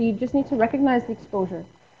you just need to recognize the exposure.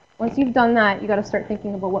 Once you've done that, you got to start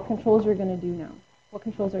thinking about what controls you're going to do now. What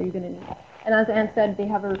controls are you going to need? And as Anne said, they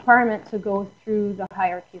have a requirement to go through the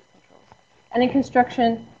hierarchy of controls. And in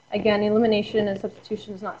construction, again, elimination and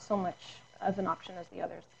substitution is not so much of an option as the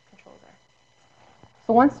other controls are.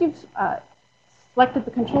 So once you've selected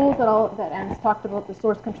the controls that Anne's talked about, the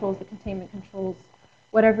source controls, the containment controls,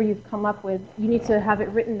 whatever you've come up with, you need to have it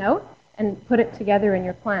written out and put it together in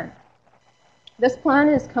your plan. This plan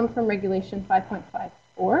has come from Regulation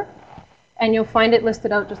 5.54, and you'll find it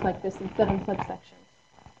listed out just like this in 7 subsections.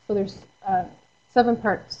 So there's 7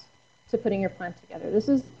 parts to putting your plan together.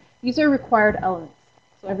 These are required elements.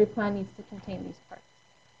 So every plan needs to contain these parts.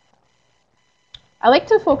 I like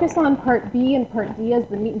to focus on Part B and Part D as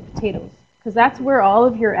the meat and potatoes, because that's where all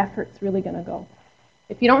of your effort's really going to go.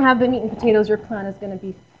 If you don't have the meat and potatoes, your plan is going to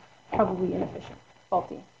be probably inefficient,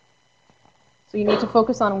 faulty. So you need to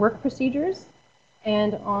focus on work procedures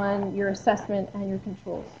and on your assessment and your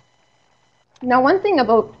controls. Now, one thing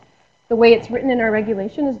about the way it's written in our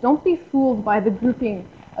regulation is don't be fooled by the grouping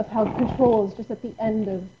of how controls just at the end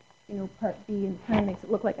of Part B and kind of makes it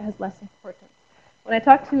look like it has less importance. When I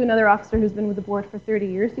talked to another officer who's been with the board for 30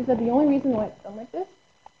 years, he said the only reason why it's done like this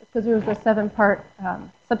is because there was a 7-part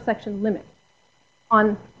subsection limit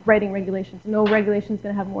on writing regulations. No regulation is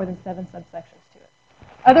going to have more than 7 subsections to it.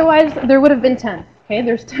 Otherwise, there would have been 10. Okay,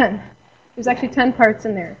 there's 10. There's actually 10 parts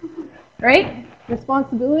in there, right?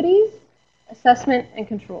 Responsibilities, assessment, and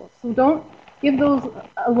controls. So don't give those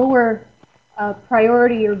a lower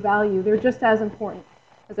priority or value. They're just as important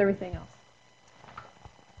as everything else.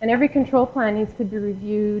 And every control plan needs to be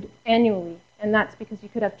reviewed annually, and that's because you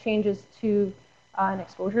could have changes to an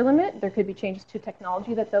exposure limit. There could be changes to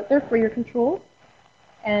technology that's out there for your controls,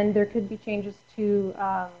 and there could be changes to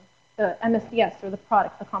the MSDS or the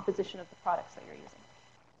product, the composition of the products that you're using.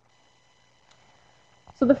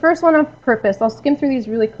 So the first one on purpose, I'll skim through these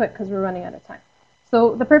really quick because we're running out of time.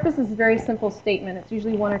 So the purpose is a very simple statement. It's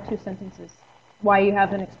usually 1 or 2 sentences, why you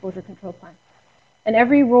have an exposure control plan. And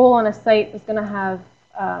every role on a site is going to have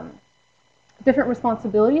different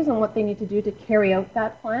responsibilities on what they need to do to carry out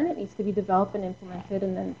that plan. It needs to be developed and implemented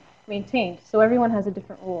and then maintained. So everyone has a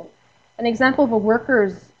different role. An example of a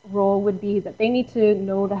worker's role would be that they need to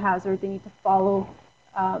know the hazard, they need to follow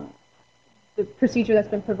the procedure that's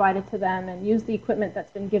been provided to them and use the equipment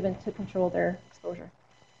that's been given to control their exposure.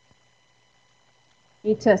 You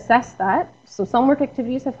need to assess that. So some work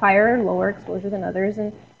activities have higher or lower exposure than others,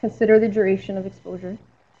 and consider the duration of exposure.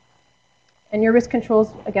 And your risk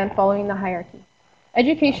controls, again, following the hierarchy.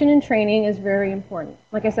 Education and training is very important.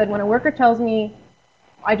 Like I said, when a worker tells me,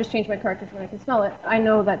 I just changed my cartridge when I can smell it, I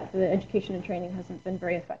know that the education and training hasn't been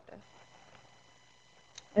very effective.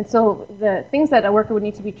 And so the things that a worker would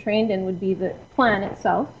need to be trained in would be the plan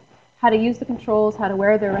itself, how to use the controls, how to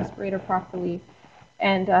wear their respirator properly,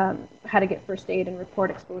 and how to get first aid and report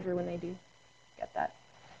exposure when they do get that.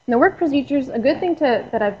 And the work procedures, a good thing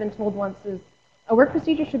that I've been told once is a work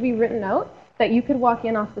procedure should be written out that you could walk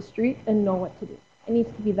in off the street and know what to do. It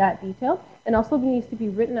needs to be that detailed, and also needs to be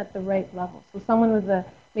written at the right level. So someone with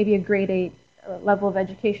maybe a grade 8 level of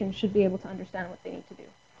education should be able to understand what they need to do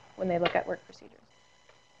when they look at work procedures.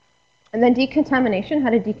 And then decontamination, how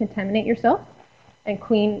to decontaminate yourself and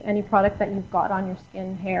clean any product that you've got on your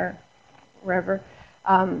skin, hair, wherever.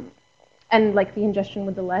 And like the ingestion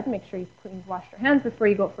with the lead, make sure you've washed your hands before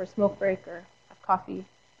you go out for a smoke break or have coffee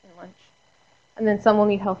and lunch. And then some will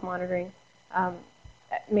need health monitoring,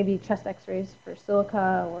 maybe chest x-rays for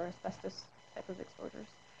silica or asbestos type of exposures.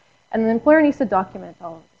 And the employer needs to document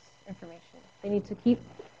all of this information. They need to keep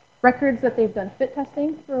records that they've done fit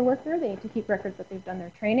testing for a worker. They need to keep records that they've done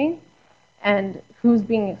their training and who's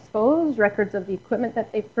being exposed, records of the equipment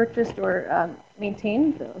that they've purchased or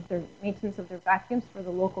maintained, their maintenance of their vacuums for the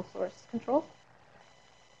local source controls.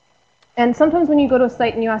 And sometimes when you go to a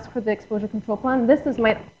site and you ask for the exposure control plan, this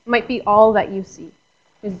might be all that you see.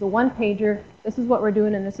 This is the one pager, this is what we're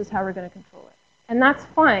doing, and this is how we're going to control it. And that's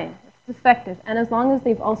fine, it's effective. And as long as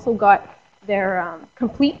they've also got their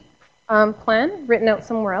complete plan written out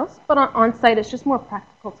somewhere else, but on site it's just more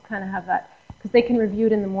practical to kind of have that, because they can review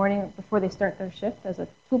it in the morning before they start their shift as a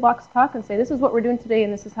toolbox talk and say, this is what we're doing today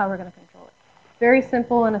and this is how we're going to control it. Very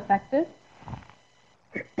simple and effective.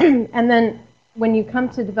 And then when you come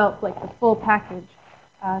to develop like the full package,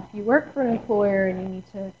 if you work for an employer and you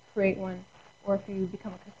need to create one, or if you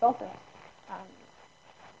become a consultant,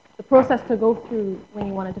 the process to go through when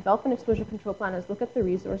you want to develop an exposure control plan is look at the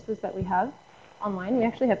resources that we have online. We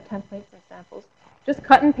actually have templates and samples. Just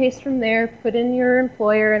cut and paste from there, put in your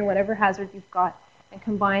employer and whatever hazard you've got, and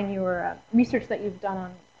combine your research that you've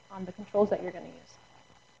done on the controls that you're going to use.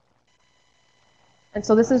 And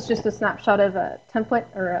so this is just a snapshot of a template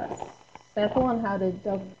or a sample on how to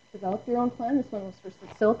develop your own plan. This one was for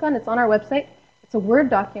silicon. It's on our website. It's a Word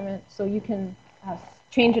document, so you can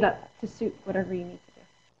change it up to suit whatever you need to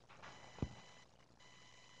do.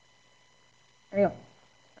 There you go.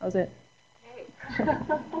 That was it.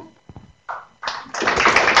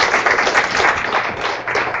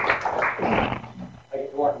 I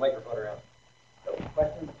get to walk the microphone around. So,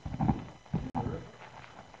 questions?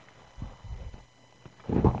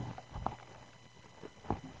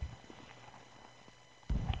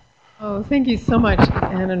 Oh, thank you so much,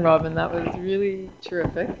 Anne and Robin. That was really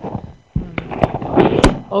terrific.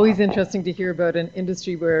 Always interesting to hear about an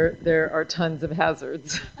industry where there are tons of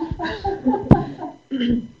hazards.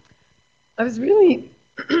 I was really,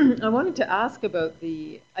 I wanted to ask about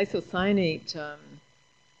the isocyanate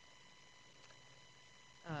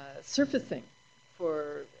surfacing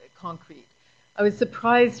for concrete. I was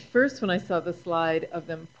surprised first when I saw the slide of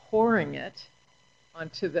them pouring it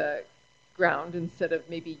onto the ground instead of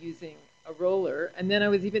maybe using a roller. And then I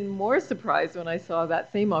was even more surprised when I saw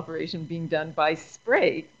that same operation being done by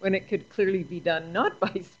spray when it could clearly be done not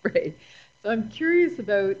by spray. So I'm curious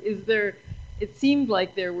about, it seemed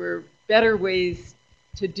like there were better ways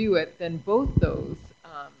to do it than both those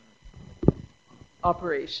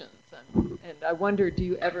operations. And I wonder, do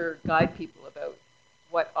you ever guide people about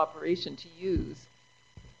what operation to use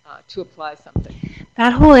to apply something?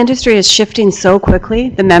 That whole industry is shifting so quickly,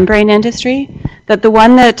 the membrane industry, that the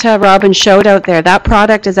one that Robin showed out there, that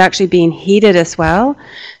product is actually being heated as well.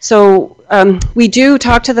 So we do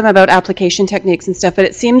talk to them about application techniques and stuff, but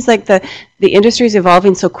it seems like the industry is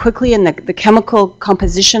evolving so quickly, and the chemical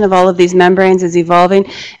composition of all of these membranes is evolving,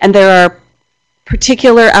 and there are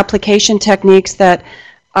particular application techniques that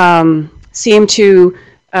seem to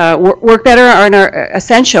work better and are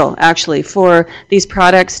essential, actually, for these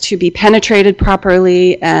products to be penetrated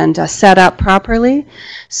properly and set up properly.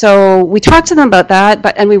 So we talk to them about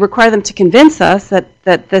that, and we require them to convince us that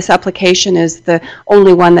that this application is the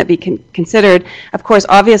only one that be considered. Of course,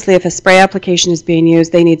 obviously, if a spray application is being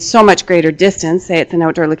used, they need so much greater distance, say it's an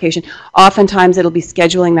outdoor location. Oftentimes, it'll be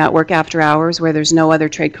scheduling that work after hours where there's no other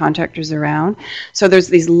trade contractors around. So there's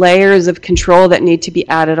these layers of control that need to be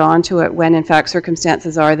added onto it when, in fact,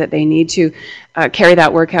 circumstances are that they need to carry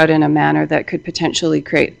that work out in a manner that could potentially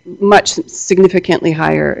create much significantly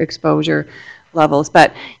higher exposure levels.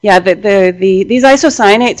 But yeah, these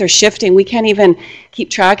isocyanates are shifting. We can't even keep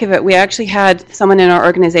track of it. We actually had someone in our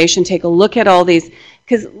organization take a look at all these,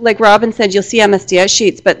 because like Robin said, you'll see MSDS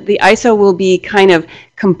sheets, but the ISO will be kind of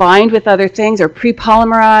combined with other things or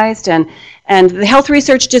pre-polymerized, and the health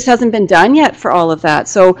research just hasn't been done yet for all of that.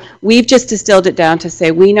 So we've just distilled it down to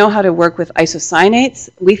say we know how to work with isocyanates,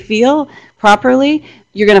 we feel, properly.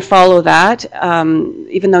 You're going to follow that,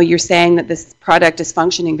 even though you're saying that this product is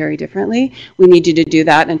functioning very differently. We need you to do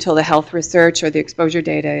that until the health research or the exposure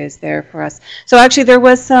data is there for us. So actually there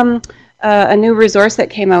was a new resource that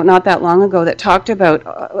came out not that long ago that talked about,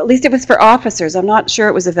 at least it was for officers, I'm not sure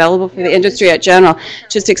it was available for the industry at general,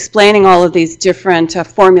 just explaining all of these different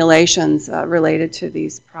formulations related to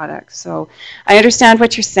these products. So I understand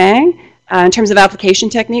what you're saying. In terms of application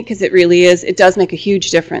technique, because it really is, it does make a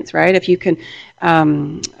huge difference, right? If you can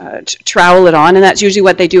trowel it on, and that's usually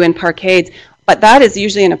what they do in parkades, but that is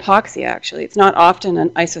usually an epoxy, actually. It's not often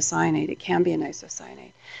an isocyanate. It can be an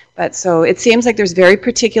isocyanate. But so it seems like there's very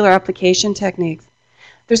particular application techniques.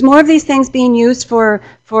 There's more of these things being used for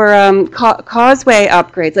causeway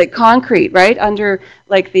upgrades, like concrete, right? Under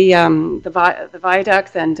like the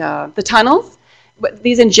viaducts and the tunnels. But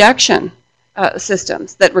these injection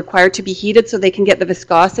systems that require to be heated so they can get the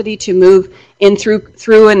viscosity to move in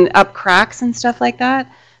through and up cracks and stuff like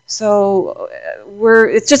that. So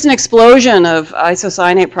it's just an explosion of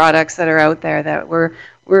isocyanate products that are out there that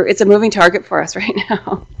it's a moving target for us right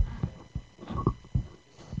now.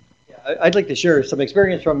 Yeah, I'd like to share some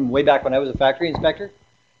experience from way back when I was a factory inspector,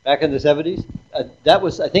 back in the 70s. That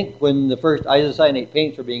was, I think, when the first isocyanate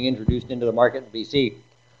paints were being introduced into the market in BC.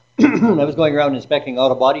 I was going around inspecting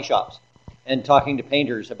auto body shops and talking to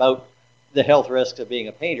painters about the health risks of being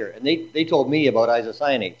a painter. And they told me about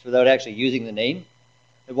isocyanates without actually using the name.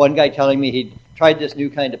 And one guy telling me he'd tried this new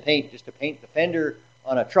kind of paint just to paint the fender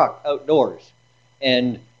on a truck outdoors.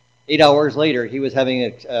 And 8 hours later, he was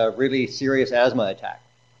having a really serious asthma attack.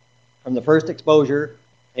 From the first exposure,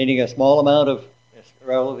 painting a small amount of, a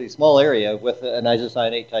relatively small area with an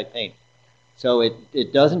isocyanate type paint. So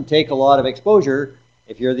it doesn't take a lot of exposure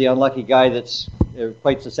if you're the unlucky guy that's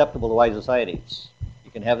quite susceptible to isocyanates.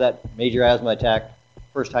 You can have that major asthma attack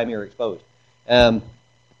first time you're exposed. And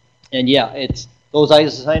yeah, it's those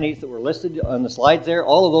isocyanates that were listed on the slides there,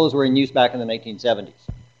 all of those were in use back in the 1970s.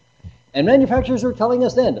 And manufacturers were telling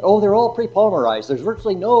us then, oh, they're all pre-polymerized. There's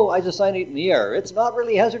virtually no isocyanate in the air. It's not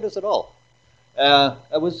really hazardous at all.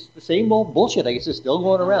 That was the same old bullshit, I guess, is still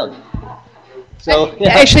going around. So, yeah.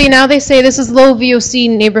 Actually, now they say this is low VOC,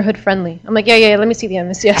 neighborhood friendly. I'm like, yeah, let me see the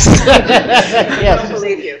MSDS. Yes, I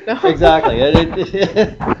believe you. No. Exactly. I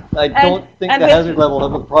don't think the hazard level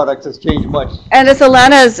of the products has changed much. And it's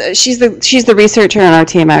Alana's, she's the researcher on our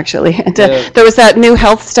team, actually. And, there was that new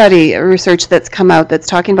health study research that's come out that's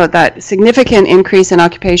talking about that significant increase in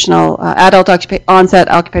occupational, onset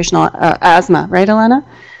occupational asthma, right, Alana?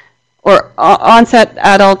 Or onset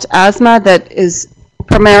adult asthma that is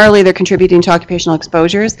primarily they're contributing to occupational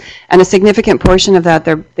exposures, and a significant portion of that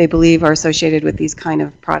they believe are associated with these kind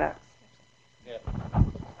of products. Yeah.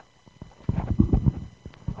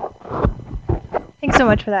 Thanks so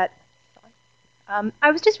much for that.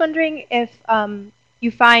 I was just wondering if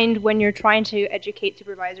you find when you're trying to educate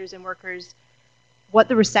supervisors and workers what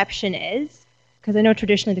the reception is, because I know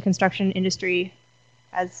traditionally the construction industry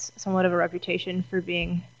has somewhat of a reputation for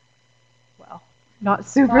being, well, not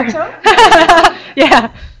super.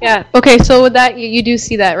 Yeah. Okay, so with that, you do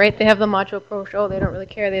see that, right? They have the macho approach. Oh, they don't really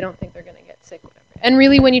care. They don't think they're going to get sick, whatever. And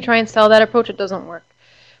really, when you try and sell that approach, it doesn't work.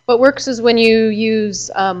 What works is when you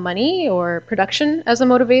use money or production as a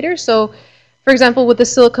motivator. So, for example, with the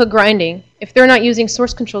silica grinding, if they're not using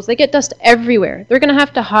source controls, they get dust everywhere. They're going to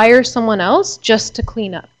have to hire someone else just to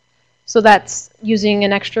clean up. So that's using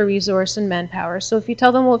an extra resource and manpower. So if you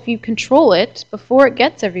tell them, well, if you control it before it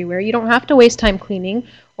gets everywhere, you don't have to waste time cleaning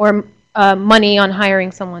or money on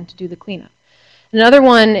hiring someone to do the cleanup. Another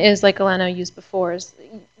one is, like Alana used before, is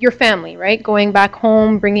your family, right? Going back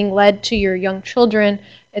home, bringing lead to your young children,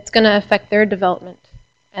 it's going to affect their development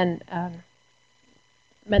and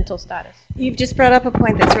mental status. You've just brought up a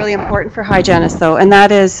point that's really important for hygienists, though, and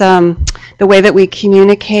that is the way that we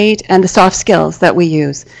communicate and the soft skills that we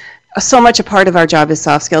use. so much a part of our job is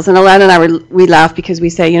soft skills. And Alana and I, we laugh because we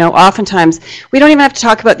say, you know, oftentimes we don't even have to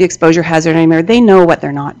talk about the exposure hazard anymore. They know what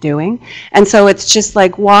they're not doing. And so it's just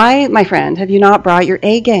like, why, my friend, have you not brought your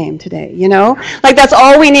A game today, you know? Like, that's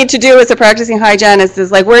all we need to do as a practicing hygienist is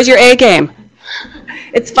like, where's your A game?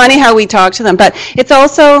 It's funny how we talk to them. But it's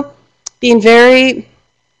also being very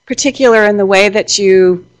particular in the way that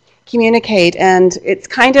you communicate. And it's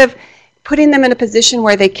kind of putting them in a position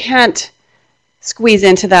where they can't squeeze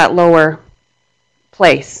into that lower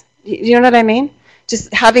place. You know what I mean?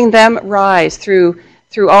 Just having them rise through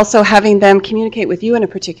also having them communicate with you in a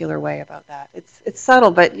particular way about that. It's subtle,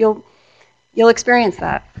 but you'll experience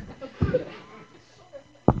that.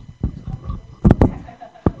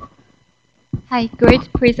 Hi,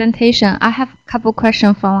 great presentation. I have a couple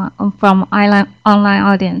questions from online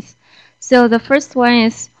audience. So the first one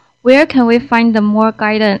is, where can we find the more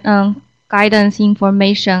guidance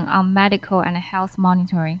information on medical and health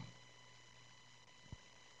monitoring?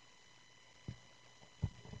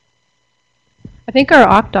 I think our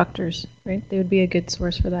OC doctors, right? They would be a good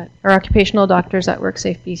source for that. Our occupational doctors at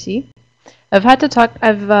WorkSafe BC. I've had to talk.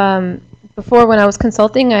 Before when I was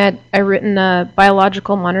consulting, I written a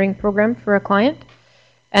biological monitoring program for a client,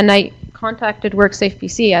 and I contacted WorkSafe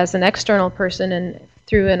BC as an external person and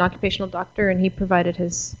through an occupational doctor, and he provided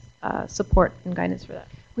his support and guidance for that.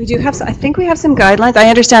 We do have, I think we have some guidelines. I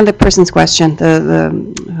understand the person's question,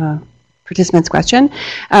 the participant's question.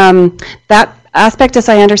 That aspect, as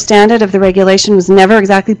I understand it, of the regulation was never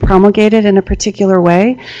exactly promulgated in a particular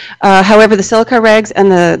way. However, the silica regs and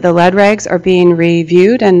the lead regs are being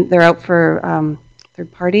reviewed, and they're out for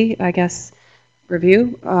third party, I guess,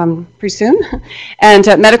 review pretty soon. And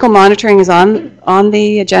medical monitoring is on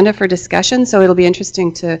the agenda for discussion, so it'll be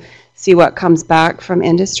interesting to see what comes back from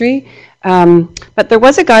industry. But there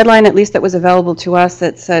was a guideline, at least that was available to us,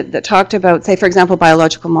 that talked about, say, for example,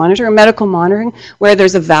 biological monitoring or medical monitoring, where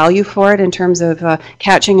there's a value for it in terms of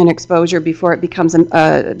catching an exposure before it becomes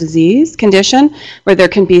a disease condition, where there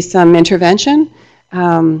can be some intervention.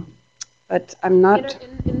 But I'm not...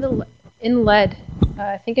 In lead,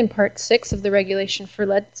 I think in Part 6 of the regulation for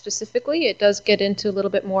lead specifically, it does get into a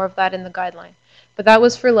little bit more of that in the guideline. But that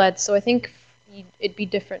was for lead, so I think it'd be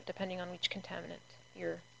different depending on which contaminant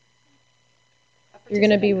you're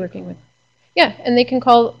going to be working with. Yeah, and they can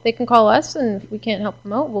call us, and if we can't help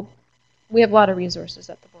them out, we have a lot of resources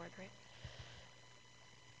at the board, right?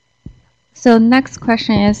 So next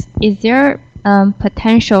question is there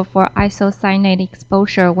potential for isocyanate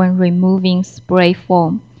exposure when removing spray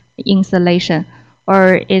foam insulation,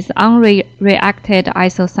 or is unreacted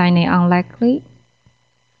isocyanate unlikely?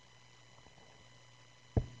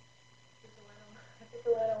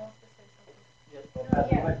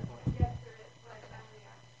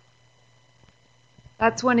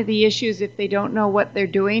 That's one of the issues if they don't know what they're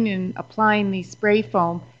doing in applying the spray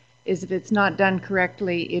foam, is if it's not done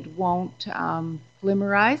correctly, it won't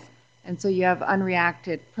polymerize. And so you have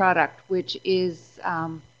unreacted product, which is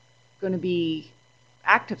going to be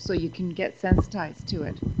active, so you can get sensitized to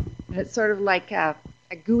it. And it's sort of like a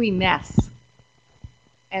gooey mess.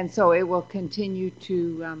 And so it will continue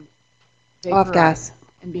to off gas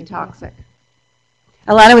and be toxic.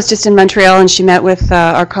 Alana was just in Montreal, and she met with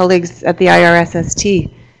our colleagues at the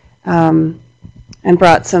IRSST and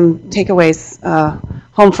brought some takeaways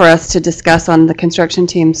home for us to discuss on the construction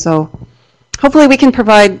team. So hopefully we can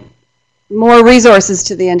provide more resources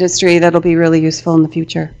to the industry that'll be really useful in the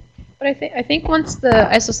future. But I think once the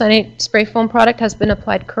isocyanate spray foam product has been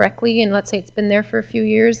applied correctly, and let's say it's been there for a few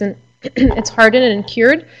years and it's hardened and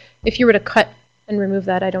cured, if you were to cut and remove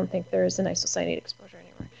that, I don't think there is an isocyanate exposure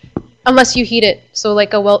anymore. Unless you heat it. So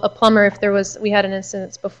like a plumber, if there was, we had an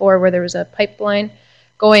instance before where there was a pipeline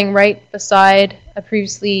going right beside a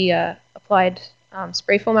previously applied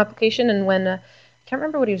spray foam application, and when, I can't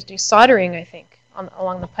remember what he was doing, soldering, I think,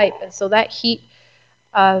 along the pipe. And so that heat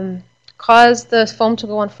caused the foam to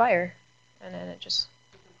go on fire, and then it just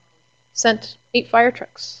sent 8 fire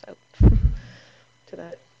trucks out to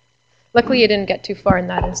that. Luckily, it didn't get too far in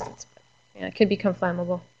that instance, but yeah, it could become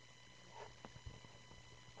flammable.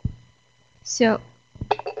 So,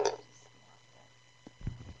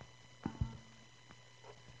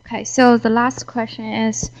 okay, so the last question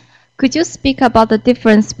is, could you speak about the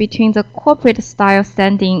difference between the corporate style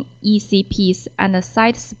standing ECPs and the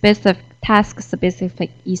site-specific, task-specific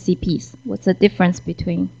ECPs? What's the difference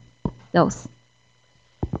between those?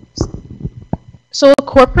 So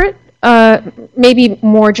corporate, maybe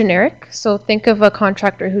more generic. So think of a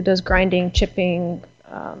contractor who does grinding, chipping,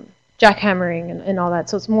 jackhammering, and all that.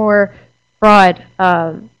 So it's more broad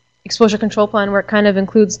exposure control plan where it kind of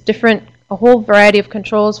includes different a whole variety of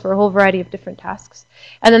controls for a whole variety of different tasks.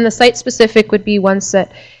 And then the site-specific would be ones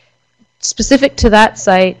that specific to that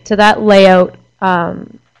site, to that layout,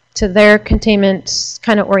 to their containment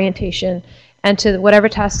kind of orientation, and to whatever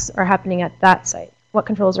tasks are happening at that site, what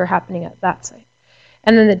controls are happening at that site.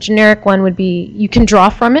 And then the generic one would be, you can draw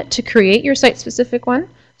from it to create your site-specific one.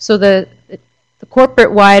 So the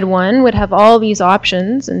corporate-wide one would have all these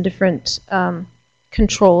options and different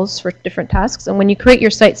controls for different tasks. And when you create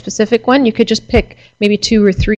your site-specific one, you could just pick maybe 2 or 3